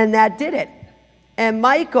 And that did it. And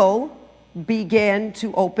Michael began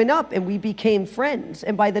to open up, and we became friends.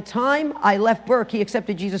 And by the time I left Burke, he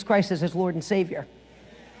accepted Jesus Christ as his Lord and Savior.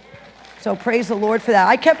 So praise the Lord for that.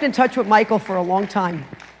 I kept in touch with Michael for a long time.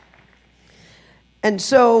 And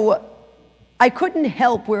so I couldn't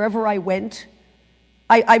help wherever I went.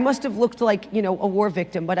 I must have looked like, a war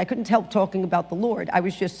victim, but I couldn't help talking about the Lord. I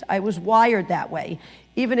was wired that way.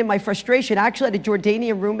 Even in my frustration, I actually had a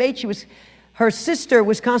Jordanian roommate. Her sister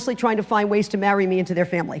was constantly trying to find ways to marry me into their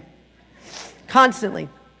family. Constantly.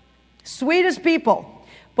 Sweetest people.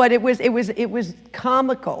 But it was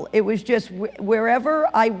comical. It was just wherever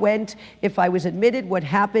I went, if I was admitted, what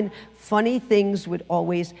happened, funny things would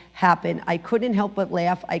always happen. I couldn't help but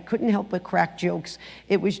laugh. I couldn't help but crack jokes.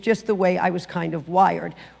 It was just the way I was kind of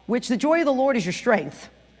wired, which the joy of the Lord is your strength.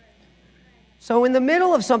 So in the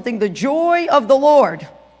middle of something, the joy of the Lord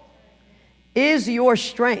is your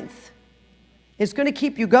strength. It's going to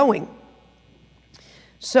keep you going.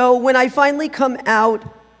 So when I finally come out,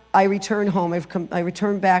 I return home. I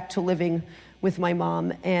return back to living with my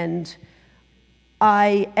mom, and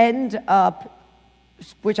I end up,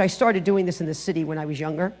 which I started doing this in the city when I was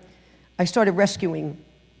younger. I started rescuing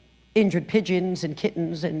injured pigeons and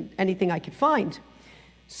kittens and anything I could find.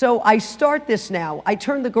 So I start this now. I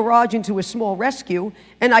turn the garage into a small rescue,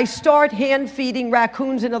 and I start hand-feeding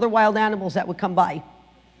raccoons and other wild animals that would come by.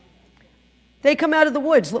 They come out of the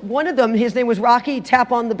woods. One of them, his name was Rocky, he'd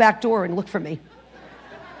tap on the back door and look for me.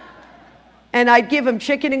 And I'd give him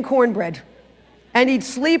chicken and cornbread. And he'd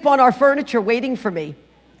sleep on our furniture waiting for me.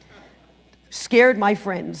 Scared my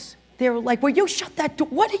friends. They were like, will you shut that door?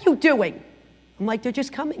 What are you doing? I'm like, they're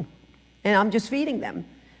just coming. And I'm just feeding them.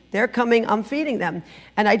 They're coming, I'm feeding them.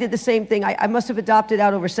 And I did the same thing. I must have adopted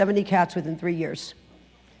out over 70 cats within 3 years.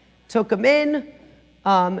 Took them in,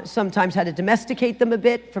 sometimes had to domesticate them a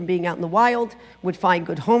bit from being out in the wild, would find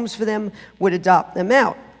good homes for them, would adopt them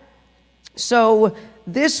out. So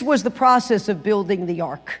this was the process of building the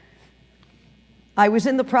ark. I was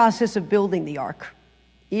in the process of building the ark,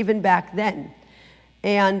 even back then.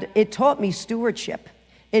 And it taught me stewardship.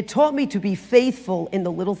 It taught me to be faithful in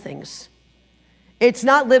the little things. It's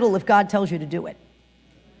not little if God tells you to do it.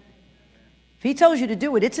 If he tells you to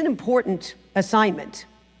do it, it's an important assignment.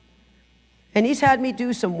 And he's had me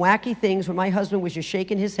do some wacky things where my husband was just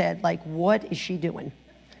shaking his head like, what is she doing?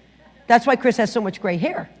 That's why Chris has so much gray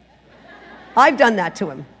hair. I've done that to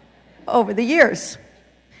him over the years.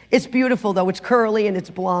 It's beautiful, though. It's curly and it's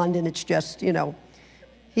blonde and it's just,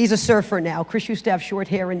 He's a surfer now. Chris used to have short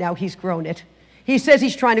hair, and now he's grown it. He says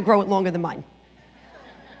he's trying to grow it longer than mine.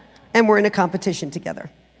 And we're in a competition together.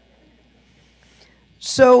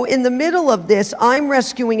 So in the middle of this, I'm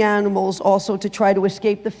rescuing animals also to try to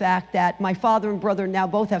escape the fact that my father and brother now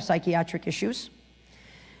both have psychiatric issues.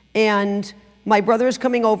 And my brother is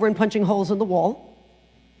coming over and punching holes in the wall.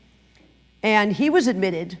 And he was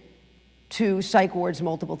admitted to psych wards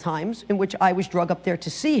multiple times, in which I was drug up there to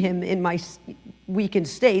see him in my weakened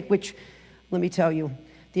state, which, let me tell you,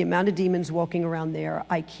 the amount of demons walking around there,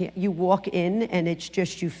 I can't, you walk in and it's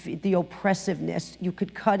just, the oppressiveness, you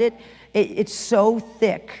could cut it. It's so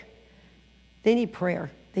thick. They need prayer,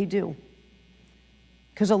 they do.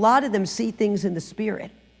 Because a lot of them see things in the spirit,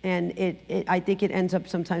 and I think it ends up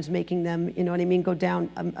sometimes making them, you know what I mean, go down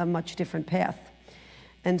a much different path.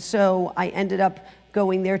 And so I ended up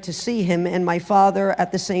going there to see him, and my father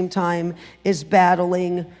at the same time is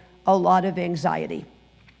battling a lot of anxiety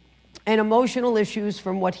and emotional issues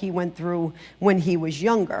from what he went through when he was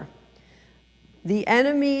younger. The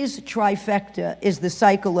enemy's trifecta is the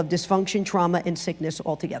cycle of dysfunction, trauma, and sickness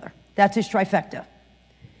altogether. That's his trifecta.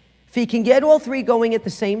 If he can get all three going at the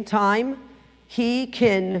same time, he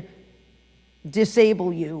can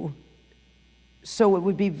disable you, so it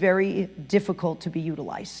would be very difficult to be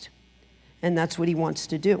utilized. And that's what he wants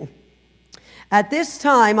to do. At this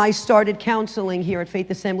time, I started counseling here at Faith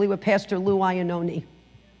Assembly with Pastor Lou Iannone.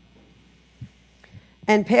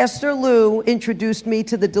 And Pastor Lou introduced me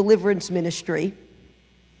to the deliverance ministry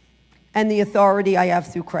and the authority I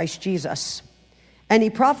have through Christ Jesus. And he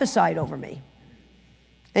prophesied over me.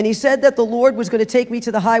 And he said that the Lord was going to take me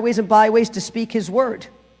to the highways and byways to speak his word.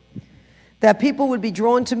 That people would be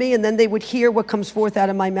drawn to me, and then they would hear what comes forth out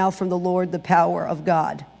of my mouth from the Lord, the power of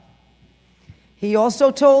God. He also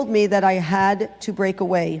told me that I had to break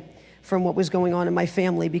away from what was going on in my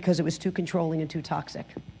family because it was too controlling and too toxic.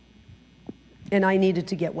 And I needed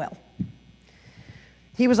to get well.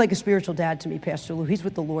 He was like a spiritual dad to me, Pastor Lou. He's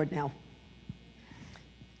with the Lord now.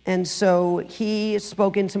 And so he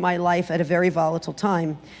spoke into my life at a very volatile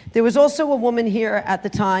time. There was also a woman here at the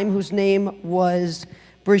time whose name was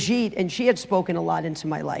Brigitte, and she had spoken a lot into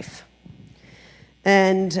my life.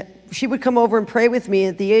 And she would come over and pray with me.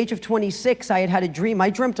 At the age of 26, I had a dream. I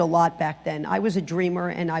dreamt a lot back then. I was a dreamer,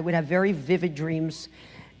 and I would have very vivid dreams.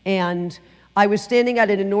 And I was standing at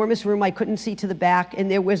an enormous room. I couldn't see to the back, and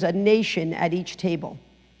there was a nation at each table,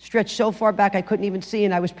 stretched so far back I couldn't even see,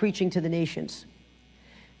 and I was preaching to the nations.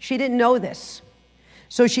 She didn't know this.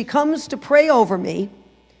 So she comes to pray over me.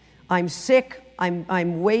 I'm sick.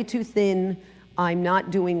 I'm way too thin. I'm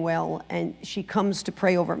not doing well. And she comes to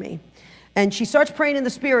pray over me. And she starts praying in the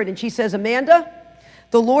Spirit, and she says, Amanda,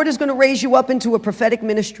 the Lord is going to raise you up into a prophetic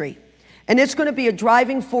ministry, and it's going to be a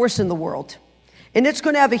driving force in the world. And it's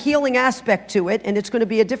going to have a healing aspect to it, and it's going to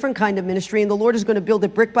be a different kind of ministry, and the Lord is going to build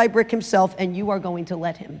it brick by brick himself, and you are going to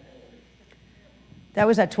let him. That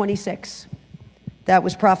was at 26. That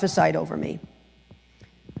was prophesied over me.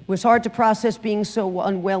 It was hard to process being so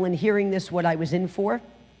unwell and hearing this, what I was in for.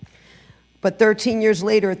 But 13 years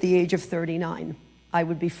later, at the age of 39, I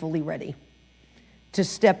would be fully ready to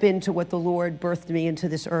step into what the Lord birthed me into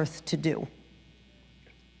this earth to do.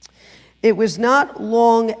 It was not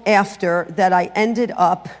long after that I ended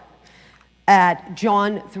up at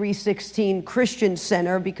John 3:16 Christian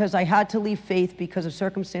Center because I had to leave faith because of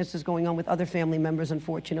circumstances going on with other family members,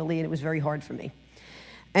 unfortunately, and it was very hard for me.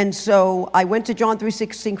 And so I went to John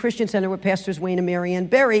 3:16 Christian Center with Pastors Wayne and Mary Ann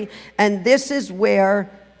Berry, and this is where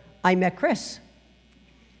I met Chris.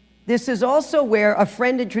 This is also where a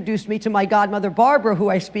friend introduced me to my godmother, Barbara, who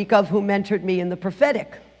I speak of, who mentored me in the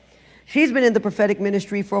prophetic. She's been in the prophetic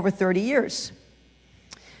ministry for over 30 years.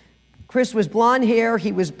 Chris was blonde hair,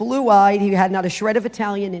 he was blue-eyed, he had not a shred of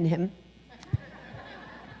Italian in him.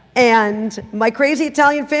 And my crazy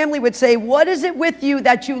Italian family would say, what is it with you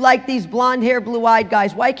that you like these blonde hair, blue-eyed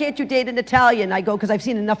guys? Why can't you date an Italian? I go, because I've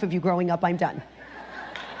seen enough of you growing up, I'm done.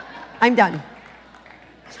 I'm done.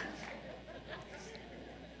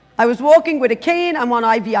 I was walking with a cane, I'm on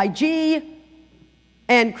IVIG,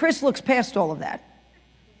 and Chris looks past all of that.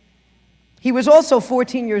 He was also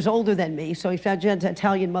 14 years older than me, so he found an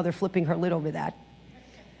Italian mother flipping her lid over that.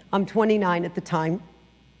 I'm 29 at the time.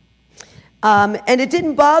 And it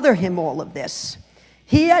didn't bother him, all of this.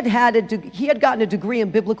 He had gotten a degree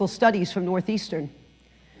in biblical studies from Northeastern.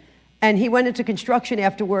 And he went into construction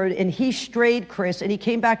afterward, and he strayed Chris, and he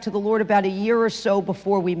came back to the Lord about a year or so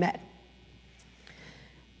before we met.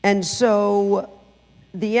 And so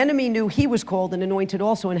the enemy knew he was called and anointed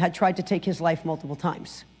also and had tried to take his life multiple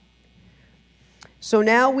times. So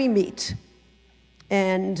now we meet.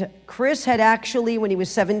 And Chris had actually, when he was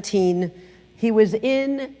 17, He was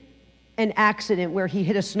in an accident where he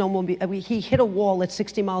hit a snowmobile. He hit a wall at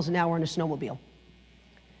 60 miles an hour on a snowmobile.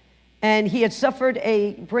 And he had suffered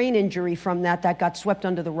a brain injury from that got swept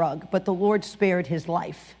under the rug, but the Lord spared his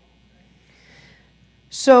life.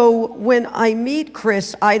 So when I meet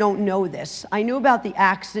Chris, I don't know this. I knew about the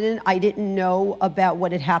accident. I didn't know about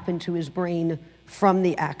what had happened to his brain from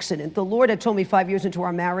the accident. The Lord had told me 5 years into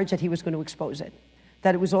our marriage that he was going to expose it,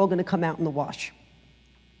 that it was all going to come out in the wash.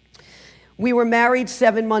 We were married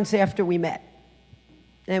 7 months after we met,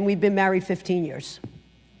 and we'd been married 15 years.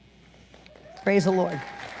 Praise the Lord.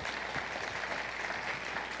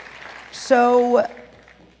 So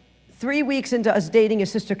 3 weeks into us dating,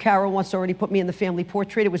 his sister Carol once already put me in the family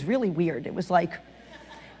portrait. It was really weird. It was like,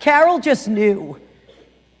 Carol just knew.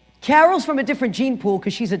 Carol's from a different gene pool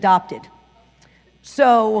because she's adopted.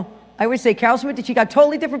 So I would say Carol's from she got a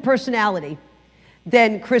totally different personality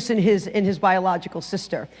than Chris and his biological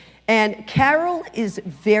sister. And Carol is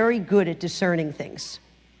very good at discerning things.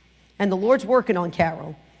 And the Lord's working on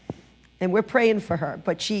Carol. And we're praying for her.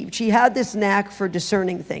 But she had this knack for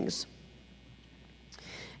discerning things.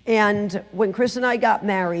 And when Chris and I got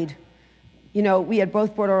married, you know, we had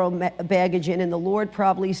both brought our own baggage in, and the Lord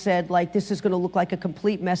probably said, like, this is going to look like a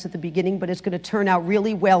complete mess at the beginning, but it's going to turn out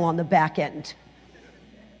really well on the back end.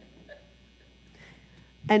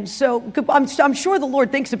 And so I'm sure the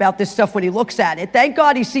Lord thinks about this stuff when he looks at it. Thank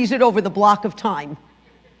God he sees it over the block of time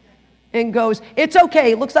and goes, it's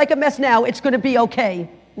okay. It looks like a mess now. It's going to be okay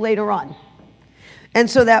later on. And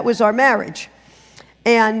so that was our marriage.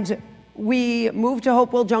 And we moved to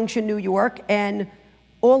Hopewell Junction, New York, and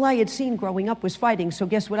all I had seen growing up was fighting. So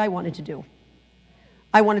guess what I wanted to do?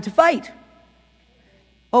 I wanted to fight.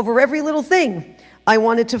 Over every little thing, I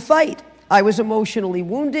wanted to fight. I was emotionally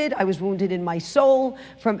wounded. I was wounded in my soul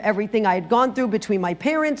from everything I had gone through between my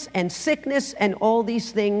parents and sickness and all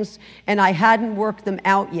these things, and I hadn't worked them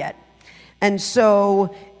out yet. And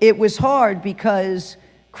so it was hard because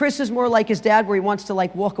Chris is more like his dad where he wants to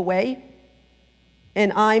like walk away,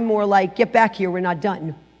 and I'm more like, get back here, we're not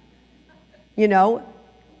done. You know?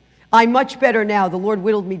 I'm much better now. The Lord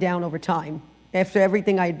whittled me down over time. After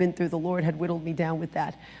everything I had been through, the Lord had whittled me down with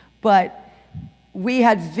that. But we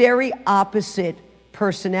had very opposite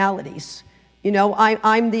personalities. You know,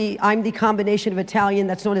 I'm the combination of Italian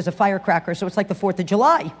that's known as a firecracker, so it's like the 4th of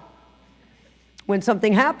July when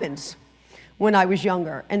something happens when I was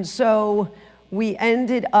younger. And so we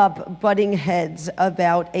ended up butting heads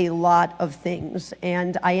about a lot of things,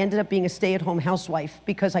 and I ended up being a stay-at-home housewife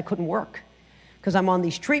because I couldn't work, because I'm on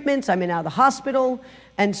these treatments, I'm in and out of the hospital,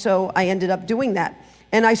 and so I ended up doing that.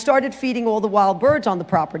 And I started feeding all the wild birds on the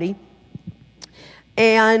property,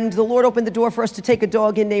 and the Lord opened the door for us to take a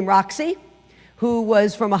dog in named Roxy, who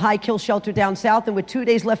was from a high-kill shelter down south, and with 2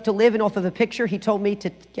 days left to live, and off of a picture, he told me to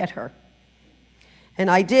get her. And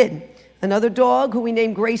I did. Another dog, who we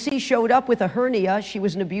named Gracie, showed up with a hernia. She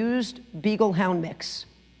was an abused Beagle-Hound mix.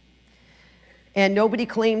 And nobody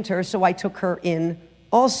claimed her, so I took her in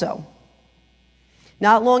also.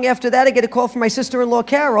 Not long after that, I get a call from my sister-in-law,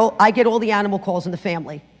 Carol. I get all the animal calls in the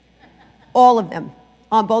family. All of them,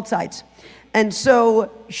 on both sides. And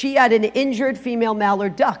so she had an injured female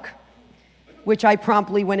mallard duck, which I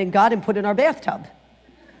promptly went and got and put in our bathtub.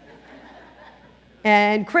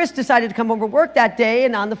 And Chris decided to come over to work that day,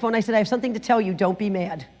 and on the phone I said, I have something to tell you, don't be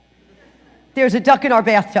mad. There's a duck in our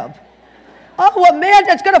bathtub. Oh, a man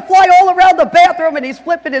that's gonna fly all around the bathroom, and he's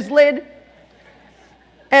flipping his lid.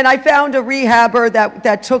 And I found a rehabber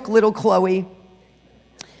that took little Chloe,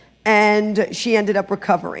 and she ended up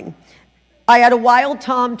recovering. I had a wild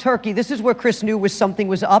Tom turkey. This is where Chris knew something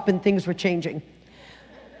was up and things were changing.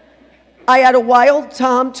 I had a wild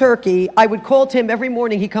Tom turkey. I would call Tim every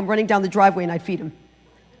morning. He'd come running down the driveway and I'd feed him.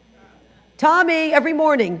 Tommy, every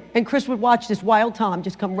morning. And Chris would watch this wild Tom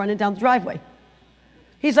just come running down the driveway.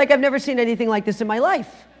 He's like, I've never seen anything like this in my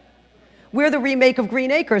life. We're the remake of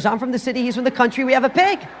Green Acres. I'm from the city, he's from the country, we have a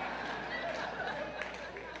pig.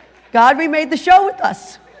 God remade the show with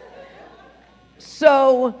us.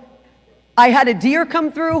 So I had a deer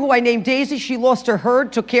come through who I named Daisy. She lost her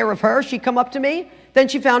herd, took care of her. She'd come up to me. Then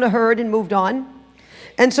she found a herd and moved on.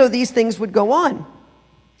 And so these things would go on.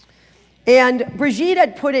 And Brigitte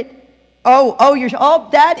had put it,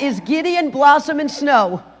 that is Gideon, Blossom, and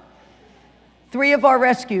Snow. 3 of our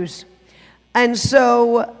rescues. And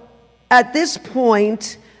so at this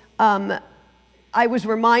point, I was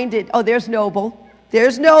reminded, there's Noble.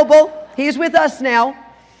 There's Noble. He's with us now.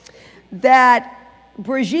 That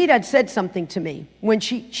Brigitte had said something to me when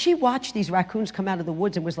she watched these raccoons come out of the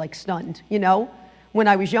woods and was like stunned, you know, when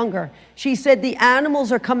I was younger. She said, the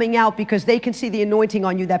animals are coming out because they can see the anointing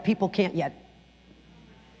on you that people can't yet.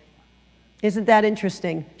 Isn't that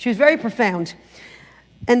interesting? She was very profound.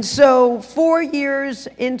 And so 4 years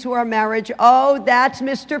into our marriage, oh, that's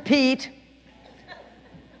Mr. Pete.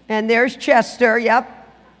 And there's Chester, yep.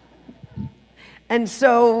 And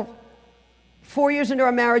so 4 years into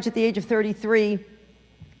our marriage at the age of 33,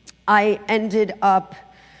 I ended up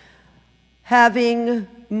having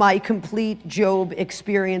my complete Job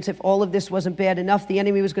experience. If all of this wasn't bad enough, the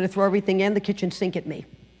enemy was going to throw everything in the kitchen sink at me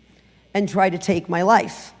and try to take my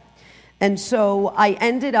life. And so I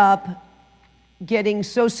ended up getting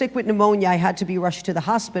so sick with pneumonia, I had to be rushed to the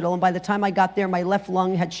hospital. And by the time I got there, my left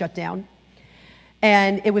lung had shut down.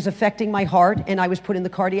 And it was affecting my heart, and I was put in the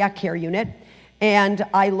cardiac care unit. And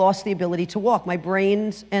I lost the ability to walk. My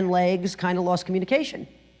brains and legs kind of lost communication.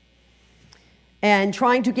 And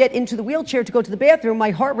trying to get into the wheelchair to go to the bathroom, my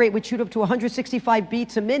heart rate would shoot up to 165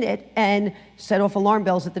 beats a minute and set off alarm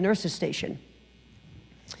bells at the nurse's station.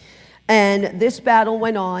 And this battle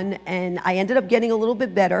went on, and I ended up getting a little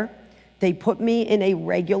bit better. They put me in a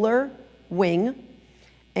regular wing,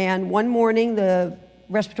 and one morning the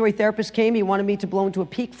respiratory therapist came. He wanted me to blow into a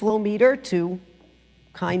peak flow meter to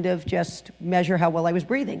kind of just measure how well I was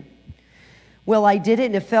breathing. Well, I did it,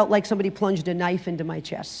 and it felt like somebody plunged a knife into my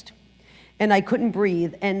chest. And I couldn't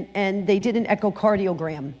breathe, and they did an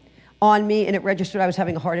echocardiogram on me, and it registered I was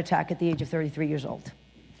having a heart attack at the age of 33 years old.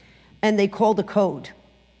 And they called a code,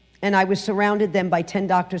 and I was surrounded then by 10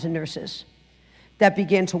 doctors and nurses that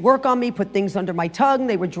began to work on me, put things under my tongue.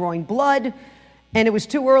 They were drawing blood, and it was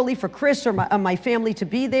too early for Chris or my family to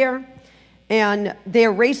be there. And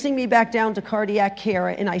they're racing me back down to cardiac care,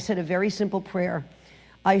 and I said a very simple prayer.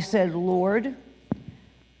 I said, Lord,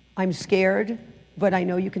 I'm scared, but I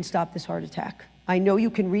know you can stop this heart attack. I know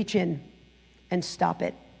you can reach in and stop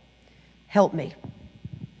it. Help me.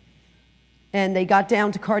 And they got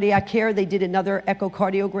down to cardiac care. They did another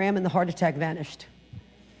echocardiogram, and the heart attack vanished.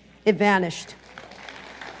 It vanished.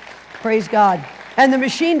 Praise God. And the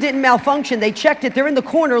machine didn't malfunction. They checked it. They're in the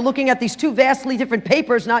corner looking at these two vastly different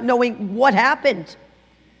papers, not knowing what happened.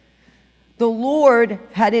 The Lord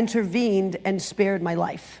had intervened and spared my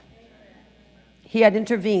life. He had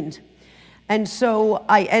intervened. And so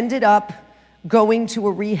I ended up going to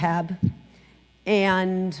a rehab,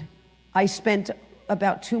 and I spent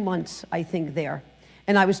about 2 months, I think, there.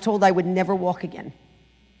 And I was told I would never walk again.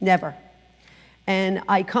 Never. And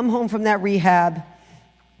I come home from that rehab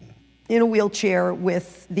in a wheelchair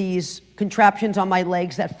with these contraptions on my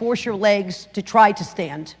legs that force your legs to try to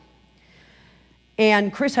stand.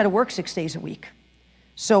 And Chris had to work 6 days a week.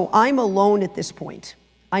 So I'm alone at this point.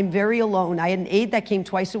 I'm very alone. I had an aide that came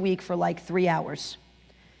twice a week for like 3 hours,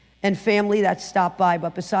 and family that stopped by.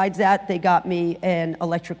 But besides that, they got me an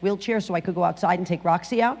electric wheelchair so I could go outside and take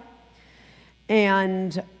Roxy out.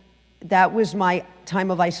 And that was my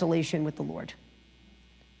time of isolation with the Lord.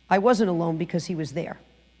 I wasn't alone because he was there.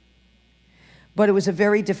 But it was a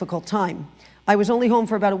very difficult time. I was only home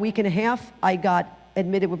for about a week and a half. I got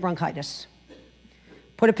admitted with bronchitis.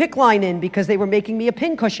 Put a PICC line in because they were making me a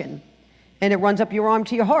pin cushion, and it runs up your arm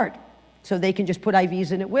to your heart, so they can just put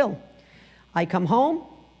IVs in at will. I come home.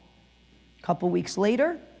 A couple weeks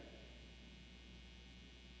later,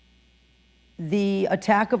 the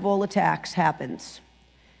attack of all attacks happens.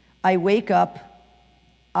 I wake up.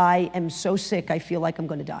 I am so sick, I feel like I'm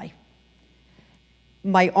going to die.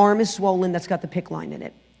 My arm is swollen, that's got the PICC line in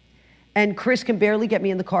it. And Chris can barely get me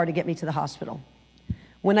in the car to get me to the hospital.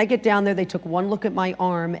 When I get down there, they took one look at my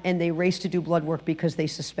arm, and they raced to do blood work because they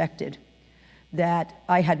suspected that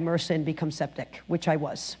I had MRSA and become septic, which I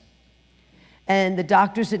was. And the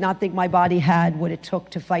doctors did not think my body had what it took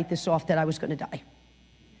to fight this off, that I was going to die.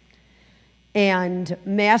 And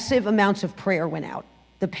massive amounts of prayer went out.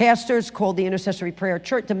 The pastors called the intercessory prayer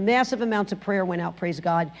church. The massive amounts of prayer went out, praise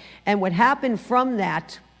God. And what happened from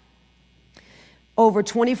that, over a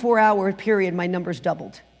 24-hour period, my numbers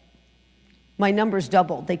doubled. My numbers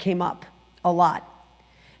doubled. They came up a lot.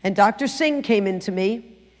 And Dr. Singh came into me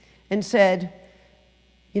and said,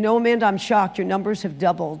 you know, Amanda, I'm shocked. Your numbers have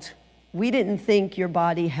doubled. We didn't think your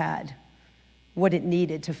body had what it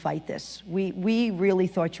needed to fight this. We really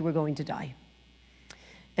thought you were going to die.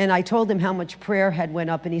 And I told him how much prayer had went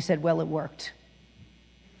up, and he said, well, it worked.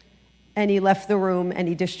 And he left the room, and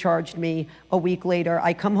he discharged me a week later.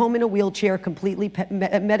 I come home in a wheelchair, completely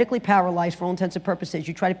medically paralyzed for all intents and purposes.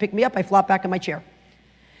 You try to pick me up, I flop back in my chair.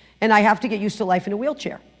 And I have to get used to life in a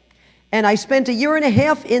wheelchair. And I spent a year and a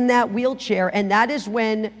half in that wheelchair, and that is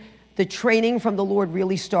when the training from the Lord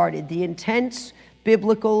really started. The intense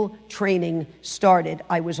biblical training started.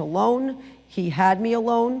 I was alone. He had me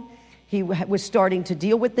alone. He was starting to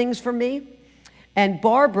deal with things for me. And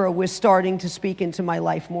Barbara was starting to speak into my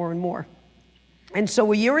life more and more. And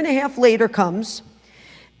so a year and a half later comes,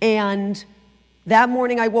 and that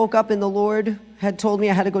morning I woke up and the Lord had told me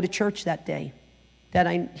I had to go to church that day,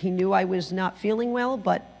 that he knew I was not feeling well,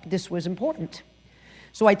 but this was important.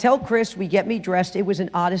 So I tell Chris, we get me dressed. It was an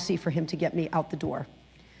odyssey for him to get me out the door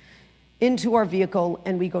into our vehicle,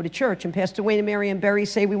 and we go to church. And Pastor Wayne and Mary and Berry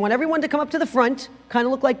say, we want everyone to come up to the front, kind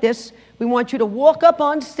of look like this. We want you to walk up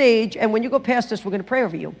on stage, and when you go past us, we're going to pray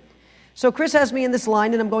over you. So Chris has me in this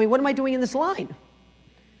line, and I'm going, what am I doing in this line?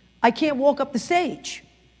 I can't walk up the stage.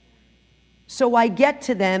 So I get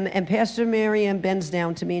to them, and Pastor Mary Ann bends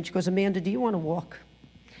down to me, and she goes, Amanda, do you want to walk?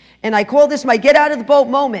 And I call this my get out of the boat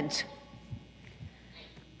moment,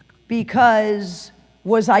 because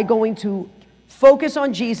was I going to focus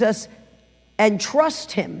on Jesus and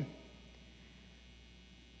trust him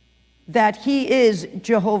that he is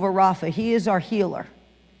Jehovah Rapha, he is our healer.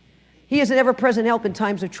 He is an ever-present help in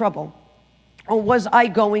times of trouble. Or was I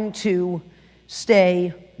going to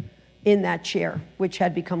stay in that chair, which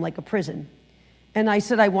had become like a prison? And I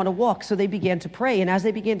said, I want to walk. So they began to pray. And as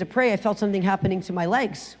they began to pray, I felt something happening to my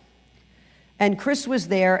legs. And Chris was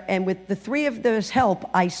there, and with the three of those help,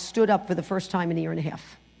 I stood up for the first time in a year and a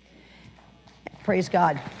half. Praise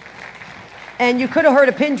God. And you could have heard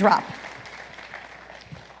a pin drop.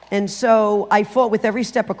 And so I fought with every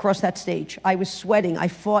step across that stage. I was sweating. I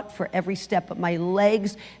fought for every step, but my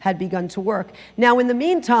legs had begun to work. Now, in the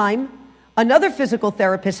meantime, another physical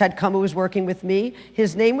therapist had come who was working with me.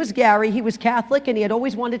 His name was Gary. He was Catholic, and he had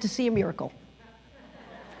always wanted to see a miracle.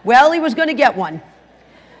 Well, he was going to get one.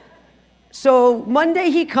 So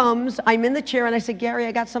Monday he comes. I'm in the chair, and I said, Gary,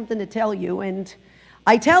 I got something to tell you. And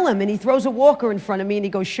I tell him, and he throws a walker in front of me, and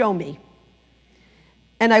he goes, show me.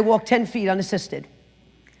 And I walk 10 feet unassisted.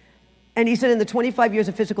 And he said, in the 25 years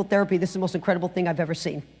of physical therapy, this is the most incredible thing I've ever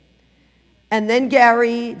seen. And then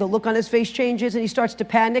Gary, the look on his face changes, and he starts to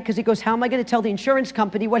panic because he goes, how am I going to tell the insurance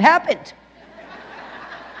company what happened?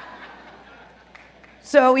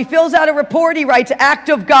 So he fills out a report, he writes, act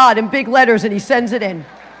of God in big letters, and he sends it in.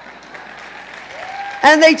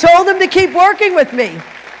 And they told him to keep working with me.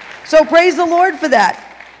 So praise the Lord for that.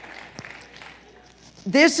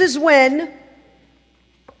 This is when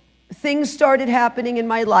things started happening in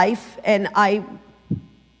my life, and I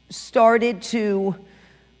started to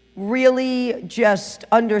really just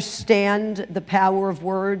understand the power of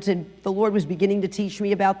words, and the Lord was beginning to teach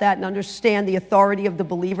me about that and understand the authority of the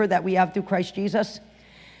believer that we have through Christ Jesus.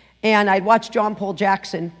 And I'd watched John Paul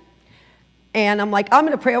Jackson, and I'm like, I'm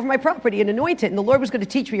going to pray over my property and anoint it. And the Lord was going to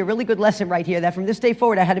teach me a really good lesson right here, that from this day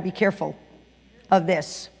forward I had to be careful of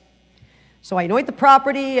this. So I anoint the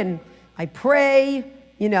property, and I pray,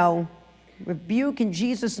 rebuke in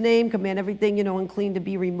Jesus' name, command everything, unclean to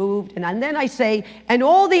be removed. And then I say, and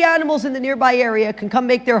all the animals in the nearby area can come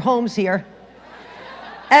make their homes here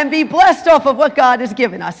and be blessed off of what God has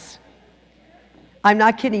given us. I'm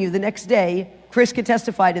not kidding you. The next day, Chris can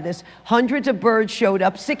testify to this, hundreds of birds showed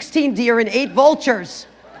up, 16 deer and 8 vultures.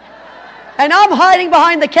 And I'm hiding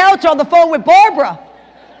behind the couch on the phone with Barbara.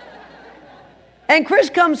 And Chris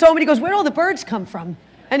comes home and he goes, where'd all the birds come from?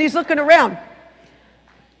 And he's looking around.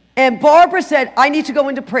 And Barbara said, I need to go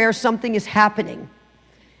into prayer. Something is happening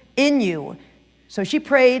in you. So she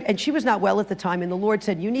prayed, and she was not well at the time. And the Lord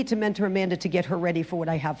said, you need to mentor Amanda to get her ready for what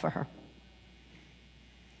I have for her.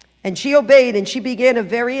 And she obeyed, and she began a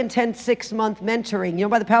very intense 6-month mentoring.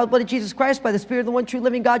 By the power of the blood of Jesus Christ, by the Spirit of the one true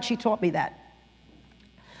living God, she taught me that.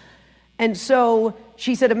 And so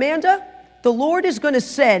she said, Amanda, the Lord is going to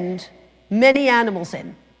send many animals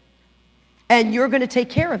in, and you're going to take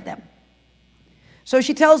care of them. So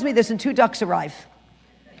she tells me this, and 2 ducks arrive.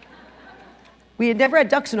 We had never had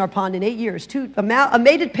ducks in our pond in 8 years, a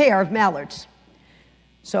mated pair of mallards.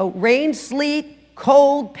 So rain, sleet,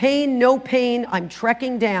 cold, pain, no pain, I'm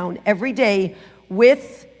trekking down every day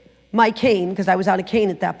with my cane, because I was out of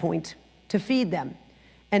cane at that point, to feed them.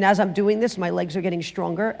 And as I'm doing this, my legs are getting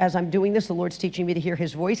stronger. As I'm doing this, the Lord's teaching me to hear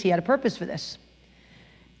his voice. He had a purpose for this,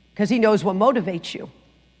 because he knows what motivates you.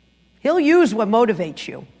 He'll use what motivates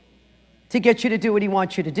you to get you to do what he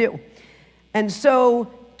wants you to do. And so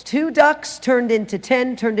 2 ducks turned into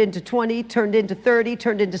 10, turned into 20, turned into 30,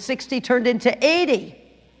 turned into 60, turned into 80.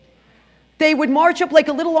 They would march up like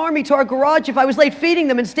a little army to our garage if I was late feeding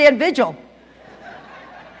them and stand vigil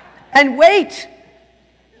and wait.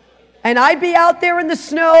 And I'd be out there in the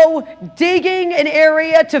snow digging an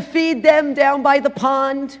area to feed them down by the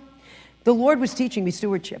pond. The Lord was teaching me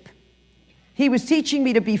stewardship. He was teaching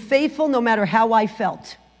me to be faithful no matter how I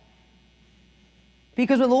felt.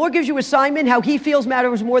 Because when the Lord gives you assignment, how he feels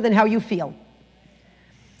matters more than how you feel.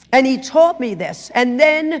 And he taught me this. And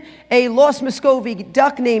then a lost Muscovy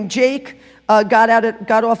duck named Jake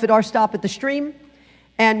got off at our stop at the stream.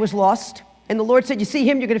 and was lost. And the Lord said, you see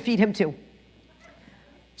him, you're going to feed him too.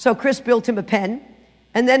 So Chris built him a pen.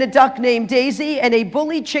 And then a duck named Daisy and a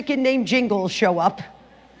bully chicken named Jingle show up,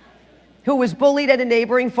 who was bullied at a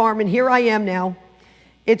neighboring farm. And here I am now.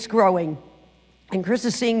 It's growing. And Chris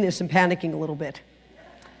is seeing this and panicking a little bit.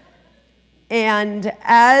 And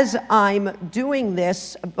as I'm doing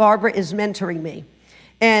this, Barbara is mentoring me.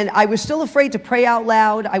 And I was still afraid to pray out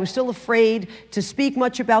loud. I was still afraid to speak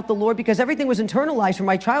much about the Lord because everything was internalized from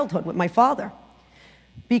my childhood with my father.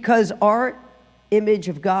 Because our image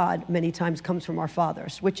of God many times comes from our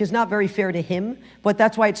fathers, which is not very fair to him, but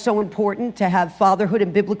that's why it's so important to have fatherhood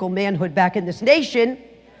and biblical manhood back in this nation,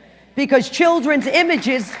 because children's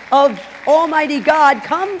images of Almighty God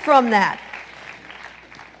come from that.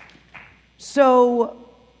 So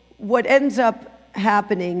what ends up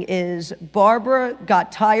happening is Barbara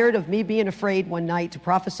got tired of me being afraid one night to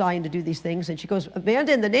prophesy and to do these things, and she goes,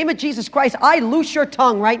 Amanda, in the name of Jesus Christ, I loose your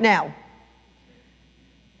tongue right now.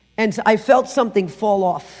 And I felt something fall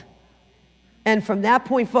off. And from that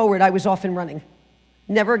point forward, I was off and running.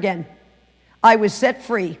 Never again. I was set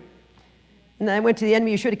free. And then I went to the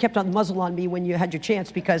enemy, you should have kept on the muzzle on me when you had your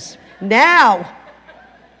chance, because now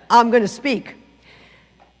I'm going to speak.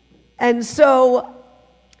 And so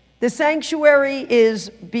the sanctuary is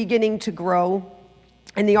beginning to grow,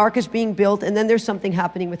 and the ark is being built, and then there's something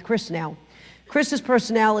happening with Chris now. Chris's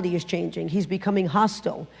personality is changing. He's becoming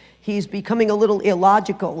hostile. He's becoming a little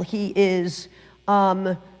illogical. He's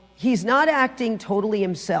not acting totally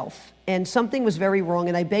himself. And something was very wrong,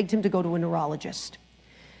 and I begged him to go to a neurologist.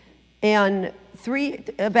 And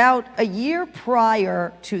about a year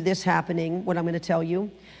prior to this happening, what I'm going to tell you,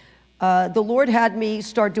 the Lord had me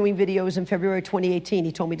start doing videos in February 2018.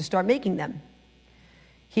 He told me to start making them.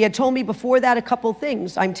 He had told me before that a couple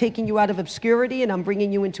things. I'm taking you out of obscurity, and I'm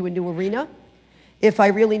bringing you into a new arena. If I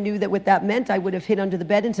really knew that what that meant, I would have hid under the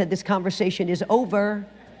bed and said, this conversation is over.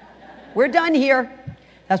 We're done here.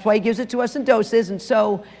 That's why he gives it to us in doses. And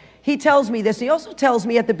so he tells me this. He also tells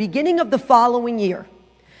me at the beginning of the following year,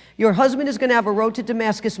 your husband is going to have a road to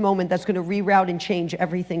Damascus moment that's going to reroute and change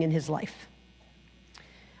everything in his life.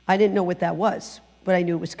 I didn't know what that was, but I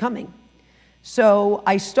knew it was coming. So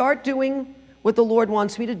I start doing what the Lord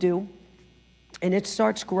wants me to do, and it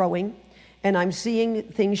starts growing. And I'm seeing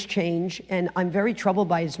things change, and I'm very troubled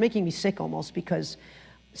by it. It's making me sick almost, because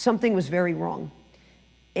something was very wrong.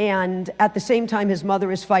 And at the same time, his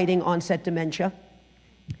mother is fighting onset dementia.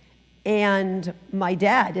 And my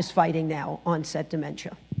dad is fighting now onset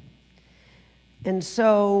dementia. And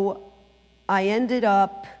so I ended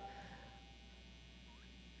up,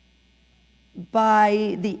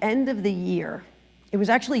 by the end of the year, it was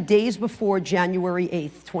actually days before January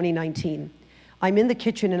 8th, 2019, I'm in the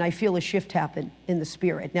kitchen and I feel a shift happen in the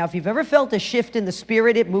spirit. Now, if you've ever felt a shift in the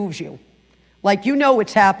spirit, it moves you. Like, you know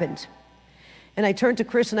it's happened. And I turned to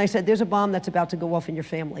Chris and I said, there's a bomb that's about to go off in your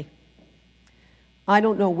family. I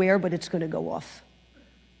don't know where, but it's going to go off.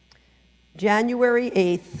 January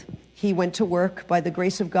 8th, he went to work. By the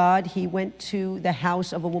grace of God, he went to the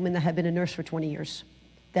house of a woman that had been a nurse for 20 years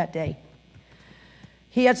that day.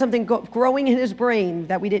 He had something growing in his brain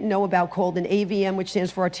that we didn't know about called an AVM, which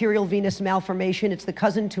stands for arterial venous malformation. It's the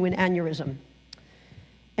cousin to an aneurysm.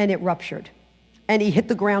 And it ruptured. And he hit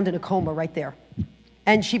the ground in a coma right there.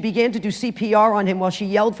 And she began to do CPR on him while she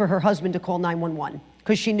yelled for her husband to call 911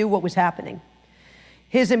 because she knew what was happening.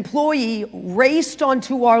 His employee raced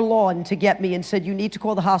onto our lawn to get me and said, you need to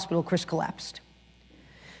call the hospital, Chris collapsed.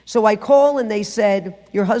 So I call and they said,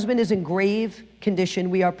 your husband is in grave condition.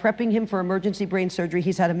 We are prepping him for emergency brain surgery.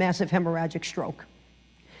 He's had a massive hemorrhagic stroke.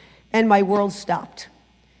 And my world stopped.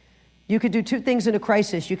 You could do two things in a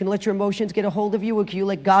crisis. You can let your emotions get a hold of you, or you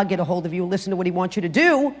let God get a hold of you and listen to what he wants you to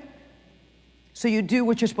do. So you do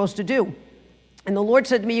what you're supposed to do. And the Lord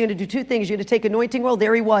said to me, you're going to do two things. You're going to take anointing oil.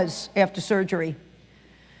 There he was after surgery.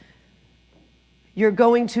 You're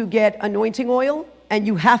going to get anointing oil, and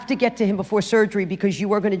you have to get to him before surgery because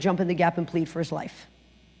you are going to jump in the gap and plead for his life.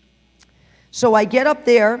 So I get up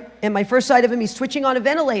there, and my first sight of him, he's switching on a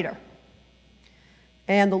ventilator.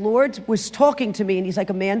 And the Lord was talking to me, and he's like,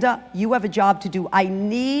 Amanda, you have a job to do. I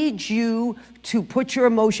need you to put your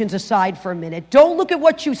emotions aside for a minute. Don't look at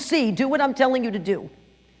what you see. Do what I'm telling you to do.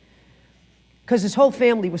 Because his whole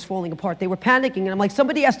family was falling apart. They were panicking, and I'm like,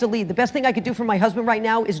 somebody has to lead. The best thing I could do for my husband right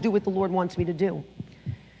now is do what the Lord wants me to do.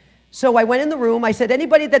 So I went in the room. I said,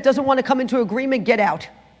 anybody that doesn't want to come into agreement, get out.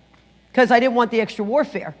 Because I didn't want the extra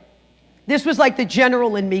warfare. This was like the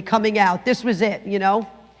general in me coming out. This was it, you know?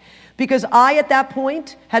 Because I, at that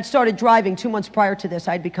point, had started driving 2 months prior to this.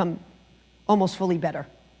 I'd become almost fully better.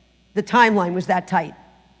 The timeline was that tight.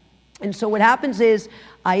 And so what happens is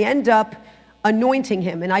I end up anointing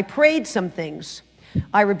him. And I prayed some things.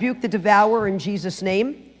 I rebuked the devourer in Jesus'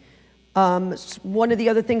 name. One of the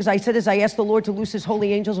other things I said is I asked the Lord to loose his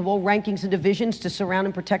holy angels of all rankings and divisions to surround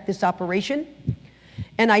and protect this operation.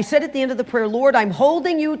 And I said at the end of the prayer, Lord, I'm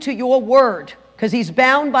holding you to your word, because he's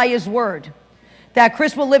bound by his word, that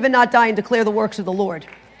Chris will live and not die and declare the works of the Lord.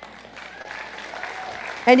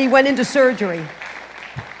 And he went into surgery.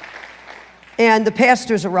 And the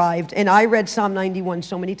pastors arrived, and I read Psalm 91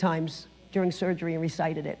 so many times during surgery and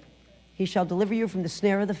recited it. He shall deliver you from the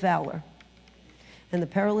snare of the fowler and the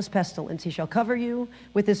perilous pestilence. He shall cover you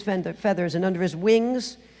with his feathers, and under his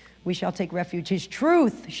wings we shall take refuge. His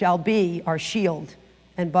truth shall be our shield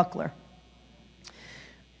and buckler.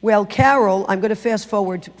 Well, Carol, I'm going to fast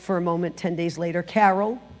forward for a moment, 10 days later.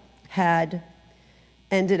 Carol had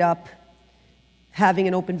ended up having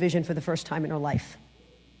an open vision for the first time in her life.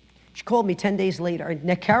 She called me 10 days later. And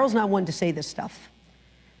now, Carol's not one to say this stuff.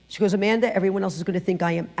 She goes, Amanda, everyone else is going to think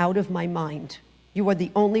I am out of my mind. You are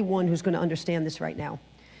the only one who's going to understand this right now.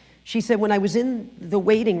 She said, when I was in the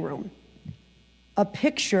waiting room, a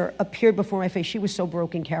picture appeared before my face. She was so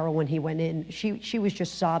broken, Carol, when he went in. She was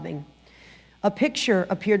just sobbing. A picture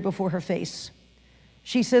appeared before her face.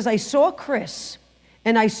 She says, I saw Chris,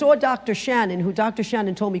 and I saw Dr. Shannon, who Dr.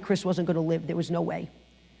 Shannon told me Chris wasn't going to live. There was no way.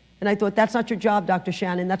 And I thought, that's not your job, Dr.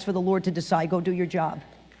 Shannon. That's for the Lord to decide. Go do your job.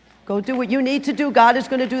 Go do what you need to do. God is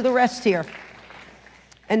going to do the rest here.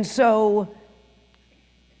 And so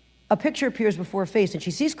a picture appears before her face, and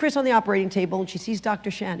she sees Chris on the operating table, and she sees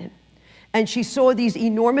Dr. Shannon. And she saw these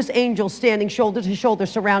enormous angels standing shoulder to shoulder,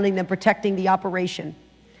 surrounding them, protecting the operation.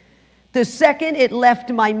 The second it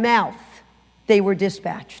left my mouth, they were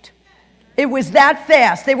dispatched. It was that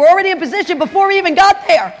fast. They were already in position before we even got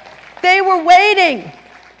there. They were waiting.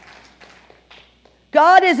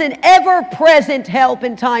 God is an ever-present help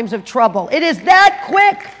in times of trouble. It is that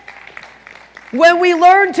quick. When we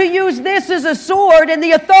learn to use this as a sword and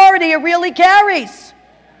the authority it really carries.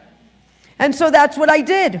 And so that's what I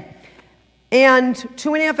did. And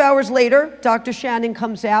 2.5 hours later, Dr. Shannon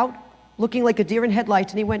comes out looking like a deer in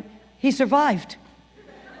headlights, and he went, he survived.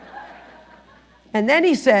 And then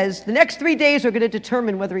he says, the next 3 days are going to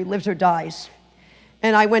determine whether he lives or dies.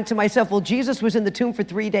 And I went to myself, well, Jesus was in the tomb for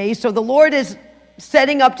 3 days, so the Lord is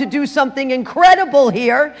setting up to do something incredible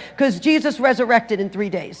here, because Jesus resurrected in 3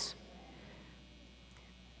 days.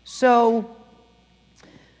 So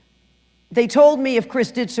they told me if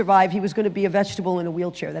Chris did survive, he was going to be a vegetable in a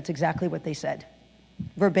wheelchair. That's exactly what they said,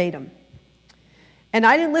 verbatim. And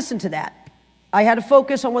I didn't listen to that. I had to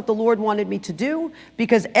focus on what the Lord wanted me to do,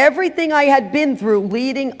 because everything I had been through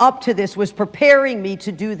leading up to this was preparing me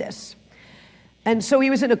to do this. And so he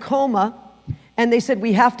was in a coma, and they said,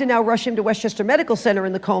 we have to now rush him to Westchester Medical Center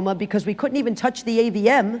in the coma, because we couldn't even touch the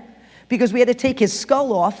AVM, because we had to take his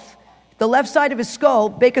skull off, the left side of his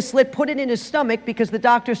skull, make a slit, put it in his stomach, because the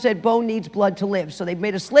doctor said bone needs blood to live. So they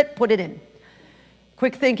made a slit, put it in.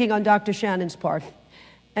 Quick thinking on Dr. Shannon's part.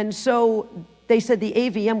 And so they said the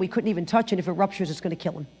AVM we couldn't even touch, and if it ruptures, it's going to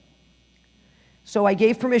kill him. So I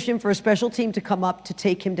gave permission for a special team to come up to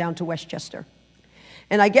take him down to Westchester.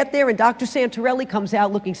 And I get there, and Dr. Santorelli comes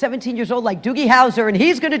out looking 17 years old like Doogie Howser, and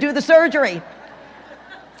he's going to do the surgery.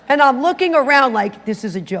 And I'm looking around like, this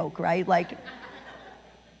is a joke, right? Like,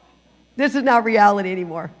 this is not reality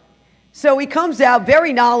anymore. So he comes out,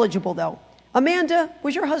 very knowledgeable though. Amanda,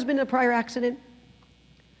 was your husband in a prior accident?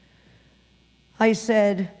 I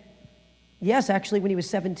said, yes, actually when he was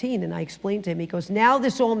 17, and I explained to him. He goes, now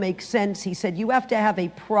this all makes sense. He said, you have to have a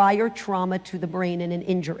prior trauma to the brain and an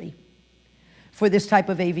injury for this type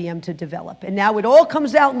of AVM to develop. And now it all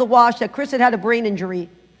comes out in the wash that Chris had a brain injury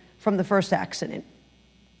from the first accident.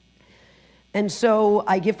 And so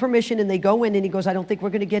I give permission, and they go in, and he goes, I don't think we're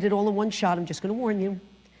going to get it all in one shot. I'm just going to warn you. And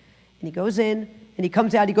he goes in, and he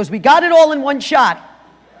comes out. He goes, we got it all in one shot.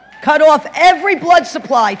 Cut off every blood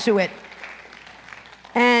supply to it.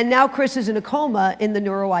 And now Chris is in a coma in the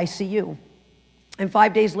neuro ICU. And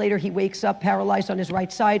 5 days later, he wakes up paralyzed on his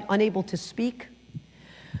right side, unable to speak,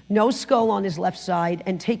 no skull on his left side,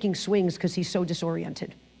 and taking swings because he's so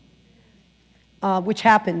disoriented, which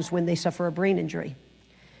happens when they suffer a brain injury.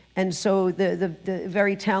 And so the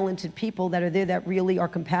very talented people that are there that really are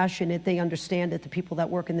compassionate, they understand it, the people that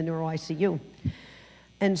work in the neuro ICU.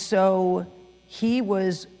 And so he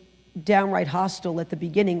was downright hostile at the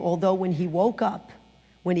beginning, although when he woke up,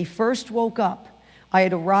 when he first woke up, I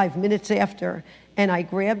had arrived minutes after, and I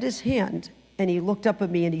grabbed his hand, and he looked up at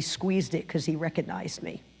me, and he squeezed it because he recognized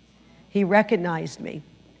me. He recognized me.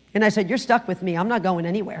 And I said, you're stuck with me. I'm not going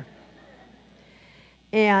anywhere.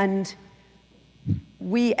 And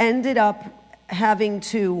we ended up having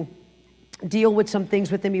to deal with some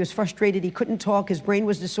things with him. He was frustrated. He couldn't talk. His brain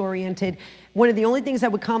was disoriented. One of the only things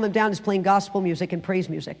that would calm him down is playing gospel music and praise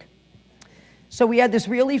music. So we had this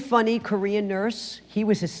really funny Korean nurse. He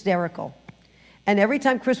was hysterical. And every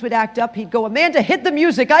time Chris would act up, he'd go, "Amanda, hit the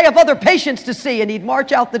music. I have other patients to see." And he'd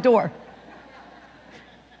march out the door.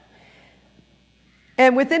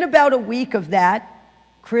 And within about a week of that,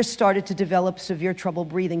 Chris started to develop severe trouble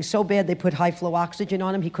breathing. So bad they put high flow oxygen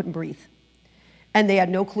on him, he couldn't breathe. And they had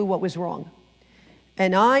no clue what was wrong.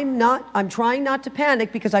 And I'm trying not to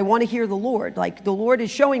panic because I want to hear the Lord. Like, the Lord is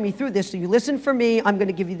showing me through this. So you listen for me, I'm going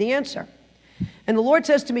to give you the answer. And the Lord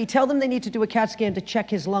says to me, "Tell them they need to do a CAT scan to check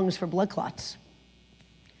his lungs for blood clots."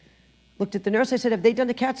 Looked at the nurse, I said, "Have they done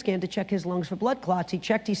a CAT scan to check his lungs for blood clots?" He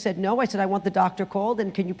checked, he said, "No." I said, "I want the doctor called,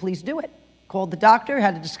 and can you please do it?" Called the doctor,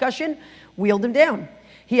 had a discussion, wheeled him down.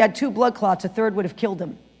 He had 2 blood clots, a third would have killed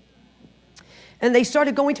him. And they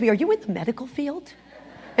started going to me, "Are you in the medical field?"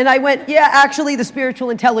 And I went, "Yeah, actually the spiritual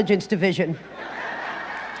intelligence division."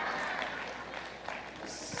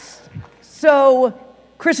 So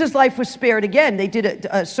Chris's life was spared again. They did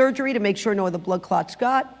a surgery to make sure no other blood clots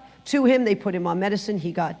got to him. They put him on medicine.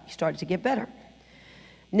 He started to get better.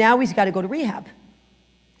 Now he's got to go to rehab.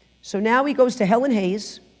 So now he goes to Helen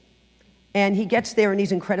Hayes, and he gets there and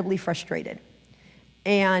he's incredibly frustrated.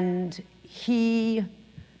 And he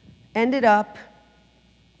ended up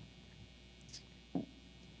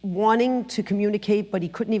wanting to communicate, but he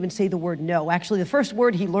couldn't even say the word no. Actually, the first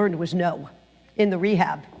word he learned was no in the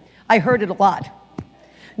rehab. I heard it a lot.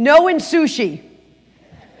 No and sushi.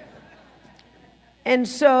 And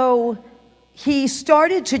so he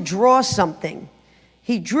started to draw something.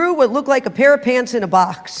 He drew what looked like a pair of pants in a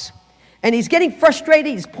box. And he's getting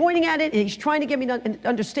frustrated. He's pointing at it, and he's trying to get me to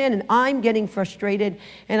understand, and I'm getting frustrated.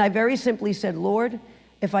 And I very simply said, "Lord,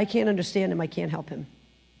 if I can't understand him, I can't help him."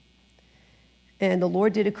 And the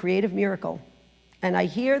Lord did a creative miracle. And I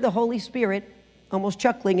hear the Holy Spirit almost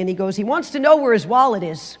chuckling, and he goes, "He wants to know where his wallet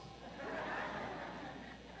is."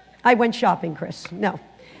 I went shopping, Chris. No.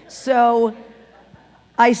 So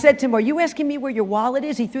I said to him, "Are you asking me where your wallet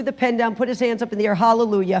is?" He threw the pen down, put his hands up in the air,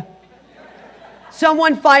 hallelujah.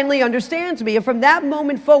 Someone finally understands me. And from that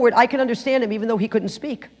moment forward, I could understand him even though he couldn't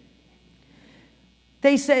speak.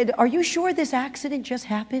 They said, "Are you sure this accident just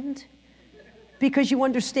happened? Because you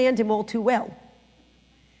understand him all too well."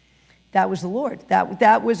 That was the Lord.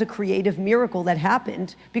 That was a creative miracle that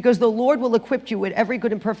happened, because the Lord will equip you with every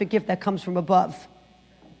good and perfect gift that comes from above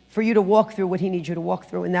for you to walk through what he needs you to walk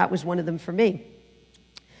through. And that was one of them for me.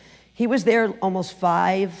 He was there almost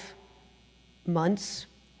 5 months.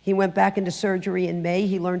 He went back into surgery in May.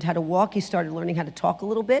 He learned how to walk. He started learning how to talk a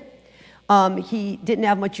little bit. He didn't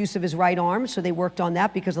have much use of his right arm, so they worked on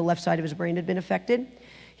that because the left side of his brain had been affected.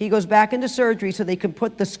 He goes back into surgery so they can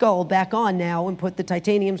put the skull back on now and put the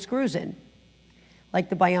titanium screws in, like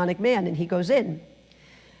the Bionic Man, and he goes in.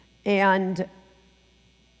 And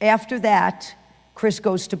after that, Chris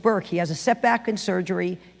goes to Burke. He has a setback in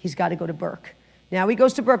surgery. He's got to go to Burke. Now he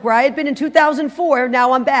goes to Burke, where I had been in 2004.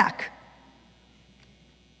 Now I'm back.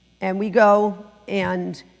 And we go,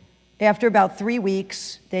 and after about 3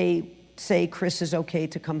 weeks, they say Chris is okay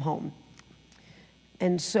to come home.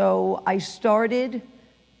 And so I started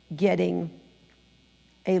getting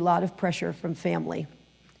a lot of pressure from family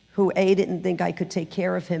who, A, didn't think I could take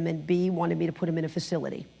care of him, and B, wanted me to put him in a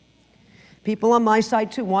facility. People on my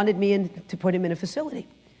side, too, wanted me to put him in a facility.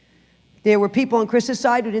 There were people on Chris's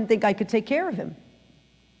side who didn't think I could take care of him.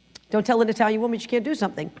 Don't tell an Italian woman she can't do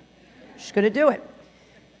something. She's going to do it.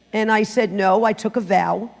 And I said no. I took a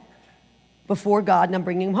vow before God, and I'm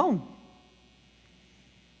bringing him home.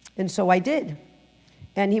 And so I did.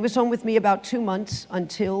 And he was home with me about 2 months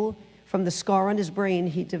until, from the scar on his brain,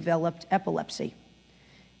 he developed epilepsy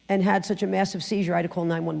and had such a massive seizure, I had to call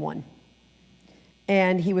 911.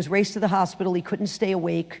 And he was raced to the hospital. He couldn't stay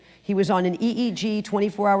awake. He was on an EEG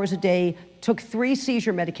 24 hours a day, took 3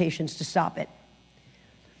 seizure medications to stop it.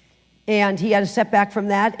 And he had a setback from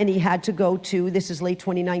that, and he had to go to, this is late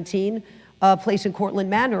 2019, a place in Cortland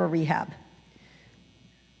Manor, a rehab.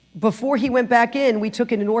 Before he went back in, we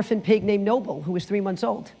took in an orphan pig named Noble, who was 3 months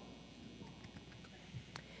old.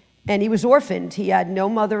 And he was orphaned. He had no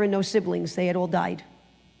mother and no siblings. They had all died.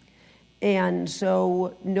 And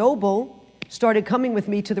so Noble started coming with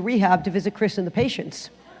me to the rehab to visit Chris and the patients.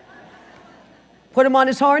 Put him on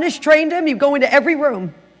his harness, trained him. He'd go into every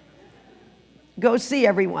room, go see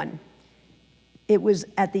everyone. It was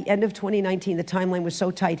at the end of 2019, the timeline was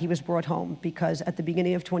so tight, he was brought home, because at the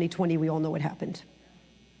beginning of 2020, we all know what happened.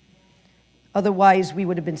 Otherwise, we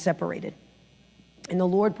would have been separated. And the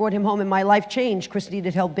Lord brought him home, and my life changed. Chris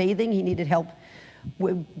needed help bathing. He needed help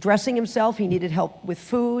dressing himself. He needed help with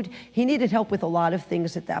food. He needed help with a lot of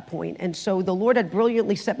things at that point. And so the Lord had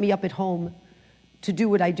brilliantly set me up at home to do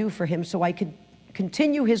what I do for him so I could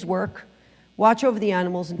continue his work, watch over the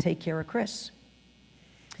animals, and take care of Chris.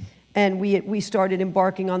 And we started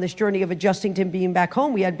embarking on this journey of adjusting to him being back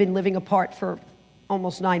home. We had been living apart for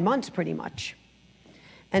almost 9 months, pretty much.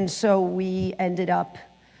 And so we ended up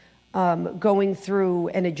going through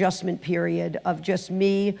an adjustment period of just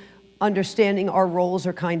me understanding our roles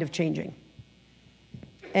are kind of changing.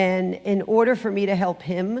 And in order for me to help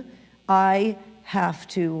him, I have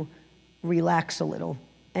to relax a little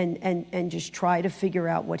and just try to figure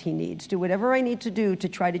out what he needs. Do whatever I need to do to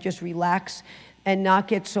try to just relax and not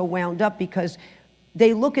get so wound up, because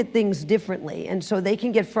they look at things differently. And so they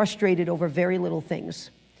can get frustrated over very little things.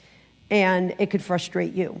 And it could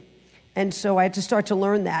frustrate you. And so I had to start to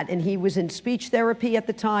learn that. And he was in speech therapy at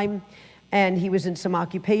the time, and he was in some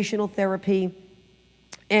occupational therapy.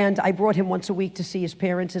 And I brought him once a week to see his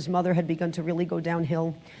parents. His mother had begun to really go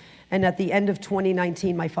downhill. And at the end of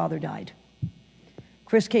 2019, my father died.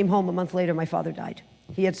 Chris came home a month later, my father died.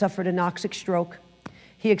 He had suffered a noxic stroke.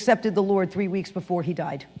 He accepted the Lord 3 weeks before he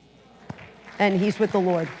died. And he's with the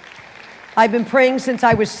Lord. I've been praying since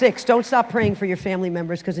I was 6. Don't stop praying for your family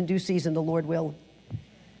members, because in due season, the Lord will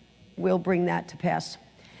bring that to pass.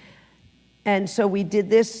 And so we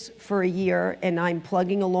did this for a year, and I'm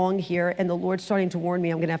plugging along here, and the Lord's starting to warn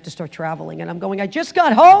me I'm going to have to start traveling. And I'm going, I just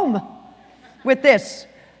got home with this.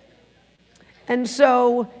 And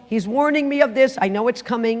so he's warning me of this. I know it's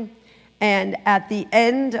coming. And at the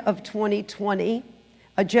end of 2020,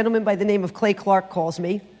 a gentleman by the name of Clay Clark calls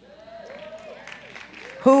me,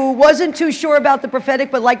 who wasn't too sure about the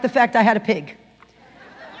prophetic, but liked the fact I had a pig.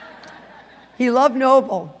 He loved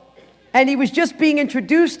Noble. And he was just being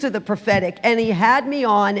introduced to the prophetic, and he had me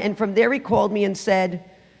on, and from there he called me and said,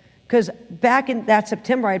 because back in that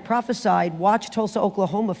September I had prophesied, watch Tulsa,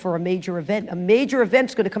 Oklahoma for a major event. A major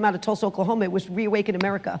event's going to come out of Tulsa, Oklahoma. It was Reawaken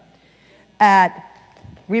America at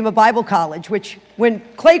Rhema Bible College, which when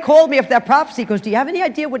Clay called me after that prophecy, he goes, do you have any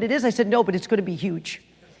idea what it is? I said, no, but it's going to be huge.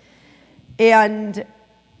 And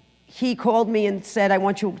he called me and said, I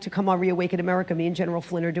want you to come on Reawaken America. Me and General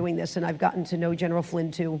Flynn are doing this, and I've gotten to know General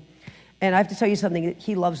Flynn too. And I have to tell you something,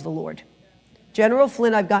 he loves the Lord. General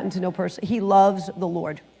Flynn, I've gotten to know personally. He loves the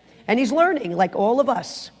Lord. And he's learning, like all of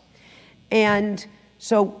us. And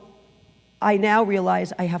so I now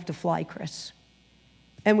realize I have to fly, Chris.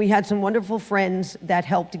 And we had some wonderful friends that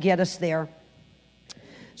helped get us there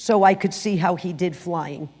so I could see how he did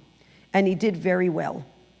flying. And he did very well.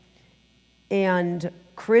 And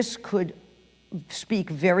Chris could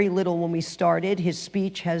speak very little when we started. His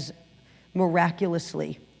speech has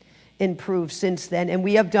miraculously improved since then. And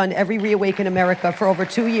we have done every Reawaken America for over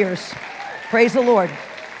 2 years. Praise the Lord.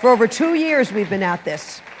 For over 2 years we've been at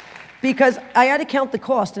this. Because I had to count the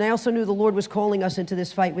cost, and I also knew the Lord was calling us into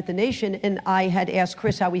this fight with the nation, and I had asked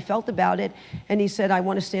Chris how he felt about it, and he said, I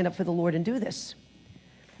want to stand up for the Lord and do this.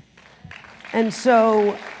 And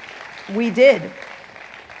so we did.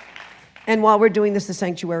 And while we're doing this, the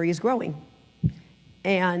sanctuary is growing.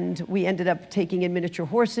 And we ended up taking in miniature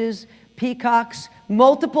horses, peacocks,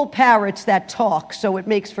 multiple parrots that talk, so it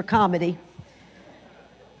makes for comedy.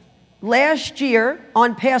 Last year,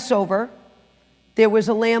 on Passover, there was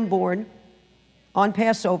a lamb born on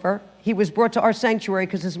Passover. He was brought to our sanctuary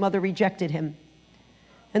because his mother rejected him.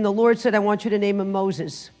 And the Lord said, I want you to name him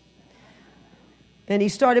Moses. And he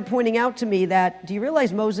started pointing out to me that, do you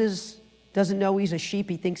realize Moses doesn't know he's a sheep?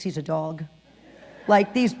 He thinks he's a dog.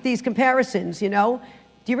 Like these comparisons, you know?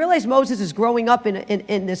 Do you realize Moses is growing up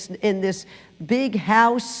in this big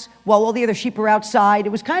house while all the other sheep are outside? It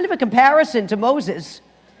was kind of a comparison to Moses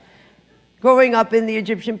growing up in the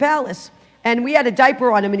Egyptian palace. And we had a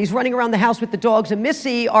diaper on him, and he's running around the house with the dogs, and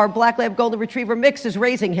Missy, our Black Lab Golden Retriever mix, is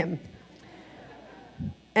raising him.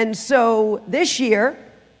 And so this year,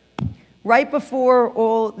 right before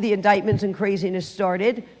all the indictments and craziness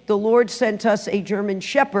started, the Lord sent us a German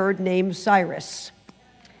shepherd named Cyrus.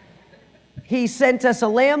 He sent us a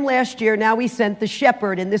lamb last year, now he sent the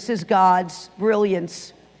shepherd, and this is God's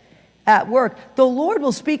brilliance at work. The Lord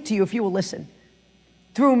will speak to you if you will listen.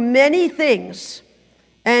 Through many things,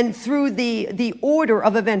 and through the order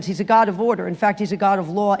of events. He's a God of order. In fact, he's a God of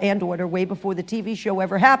law and order way before the TV show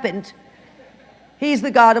ever happened. He's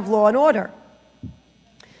the God of law and order.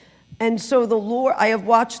 And so the Lord, I have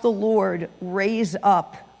watched the Lord raise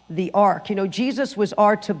up the ark. You know, Jesus was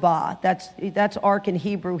our tabah. That's ark in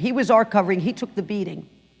Hebrew. He was our covering. He took the beating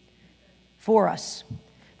for us.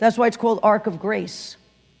 That's why it's called Ark of Grace,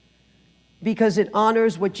 because it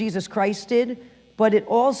honors what Jesus Christ did, but it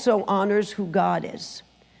also honors who God is.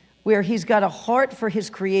 where he's got a heart for his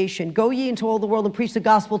creation. Go ye into all the world and preach the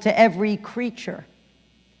gospel to every creature.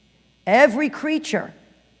 Every creature.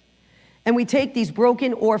 And we take these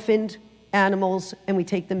broken, orphaned animals and we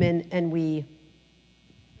take them in and we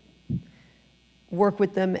work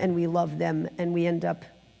with them and we love them and we end up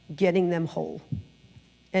getting them whole.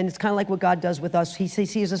 And it's kind of like what God does with us. He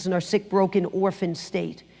sees us in our sick, broken, orphan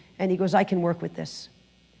state. And he goes, I can work with this.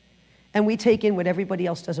 And we take in what everybody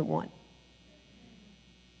else doesn't want.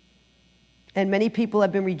 And many people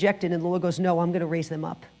have been rejected, and the Lord goes, no, I'm going to raise them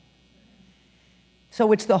up.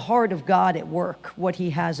 So it's the heart of God at work, what he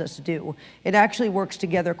has us do. It actually works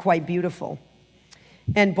together quite beautiful.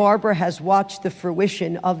 And Barbara has watched the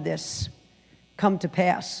fruition of this come to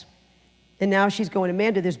pass. And now she's going,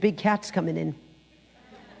 Amanda, there's big cats coming in.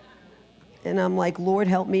 And I'm like, Lord,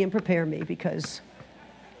 help me and prepare me, because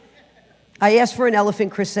I asked for an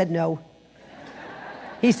elephant. Chris said no.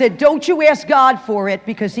 He said, don't you ask God for it,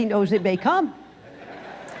 because he knows it may come.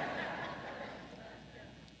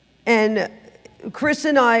 And Chris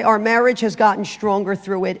and I, our marriage has gotten stronger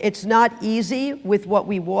through it. It's not easy with what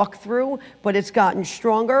we walk through, but it's gotten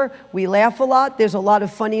stronger. We laugh a lot. There's a lot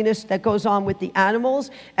of funniness that goes on with the animals,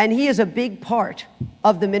 and he is a big part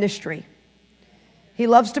of the ministry. He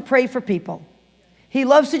loves to pray for people. He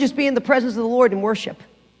loves to just be in the presence of the Lord and worship,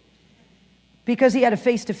 because he had a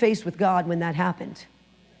face-to-face with God when that happened.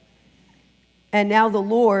 And now the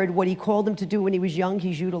Lord, what he called him to do when he was young,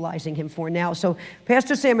 he's utilizing him for now. So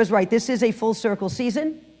Pastor Sam is right. This is a full circle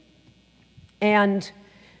season. And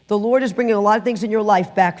the Lord is bringing a lot of things in your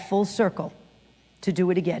life back full circle to do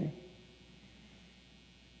it again.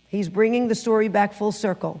 He's bringing the story back full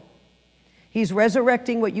circle. He's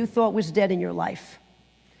resurrecting what you thought was dead in your life.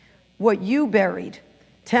 What you buried,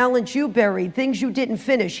 talents you buried, things you didn't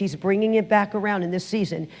finish, he's bringing it back around in this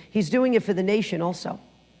season. He's doing it for the nation also.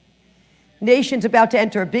 Nation's about to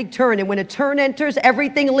enter a big turn, and when a turn enters,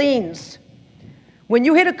 everything leans. When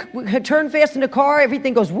you hit a turn fast in a car,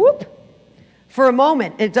 everything goes whoop for a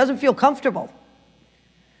moment. It doesn't feel comfortable.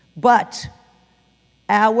 But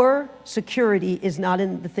our security is not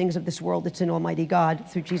in the things of this world. It's in Almighty God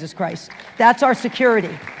through Jesus Christ. That's our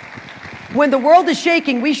security. When the world is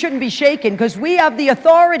shaking, we shouldn't be shaken, because we have the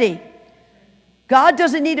authority. God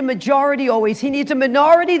doesn't need a majority always. He needs a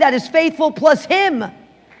minority that is faithful plus him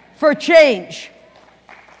for change.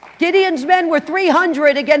 Gideon's men were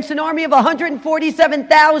 300 against an army of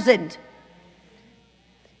 147,000.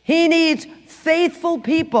 He needs faithful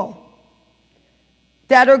people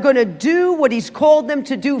that are going to do what he's called them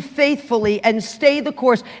to do faithfully and stay the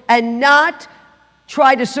course and not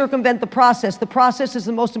try to circumvent the process. The process is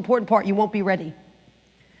the most important part. You won't be ready.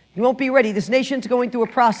 You won't be ready. This nation's going through a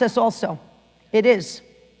process also. It is.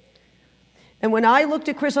 And when I looked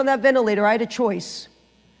at Chris on that ventilator, I had a choice.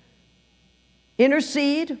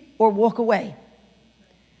 Intercede or walk away.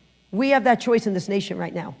 We have that choice in this nation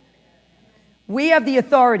right now. We have the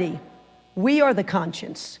authority. We are the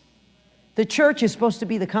conscience. The church is supposed to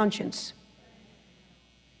be the conscience.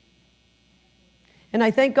 And I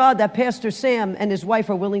thank God that Pastor Sam and his wife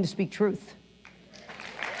are willing to speak truth.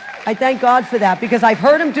 I thank God for that, because I've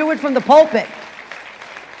heard him do it from the pulpit.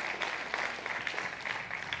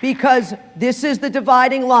 Because this is the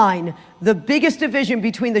dividing line, the biggest division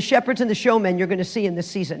between the shepherds and the showmen you're going to see in this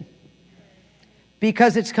season.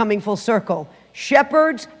 Because it's coming full circle.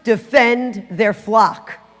 Shepherds defend their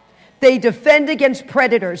flock. They defend against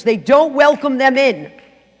predators. They don't welcome them in.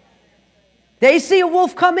 They see a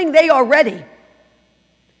wolf coming, they are ready.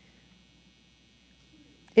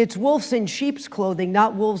 It's wolves in sheep's clothing,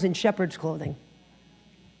 not wolves in shepherd's clothing.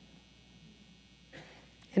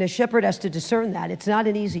 And a shepherd has to discern that. It's not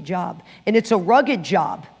an easy job. And it's a rugged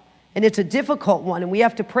job. And it's a difficult one. And we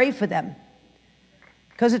have to pray for them.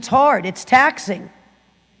 Because it's hard. It's taxing.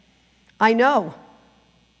 I know.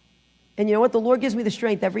 And you know what? The Lord gives me the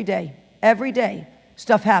strength every day. Every day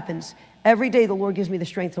stuff happens. Every day the Lord gives me the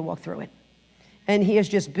strength to walk through it. And he has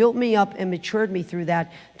just built me up and matured me through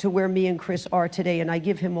that to where me and Chris are today. And I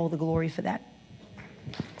give him all the glory for that.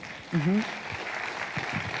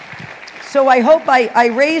 So I hope I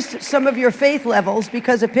raised some of your faith levels,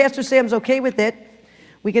 because if Pastor Sam's okay with it,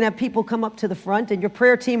 we can have people come up to the front, and your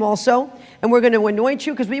prayer team also. And we're going to anoint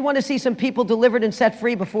you, because we want to see some people delivered and set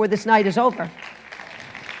free before this night is over.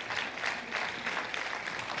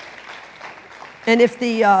 And if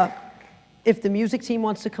the music team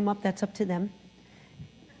wants to come up, that's up to them,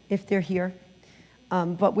 if they're here.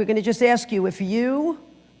 But we're going to just ask you, if you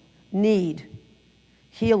need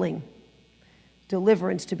healing,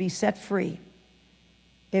 deliverance, to be set free,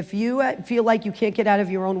 if you feel like you can't get out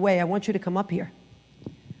of your own way, I want you to come up here,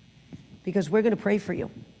 because we're going to pray for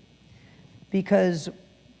you. Because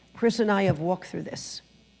Chris and I have walked through this,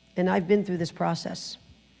 and I've been through this process.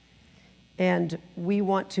 And we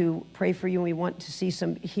want to pray for you, and we want to see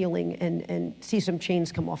some healing and see some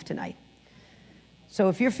chains come off tonight. So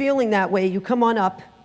if you're feeling that way, you come on up.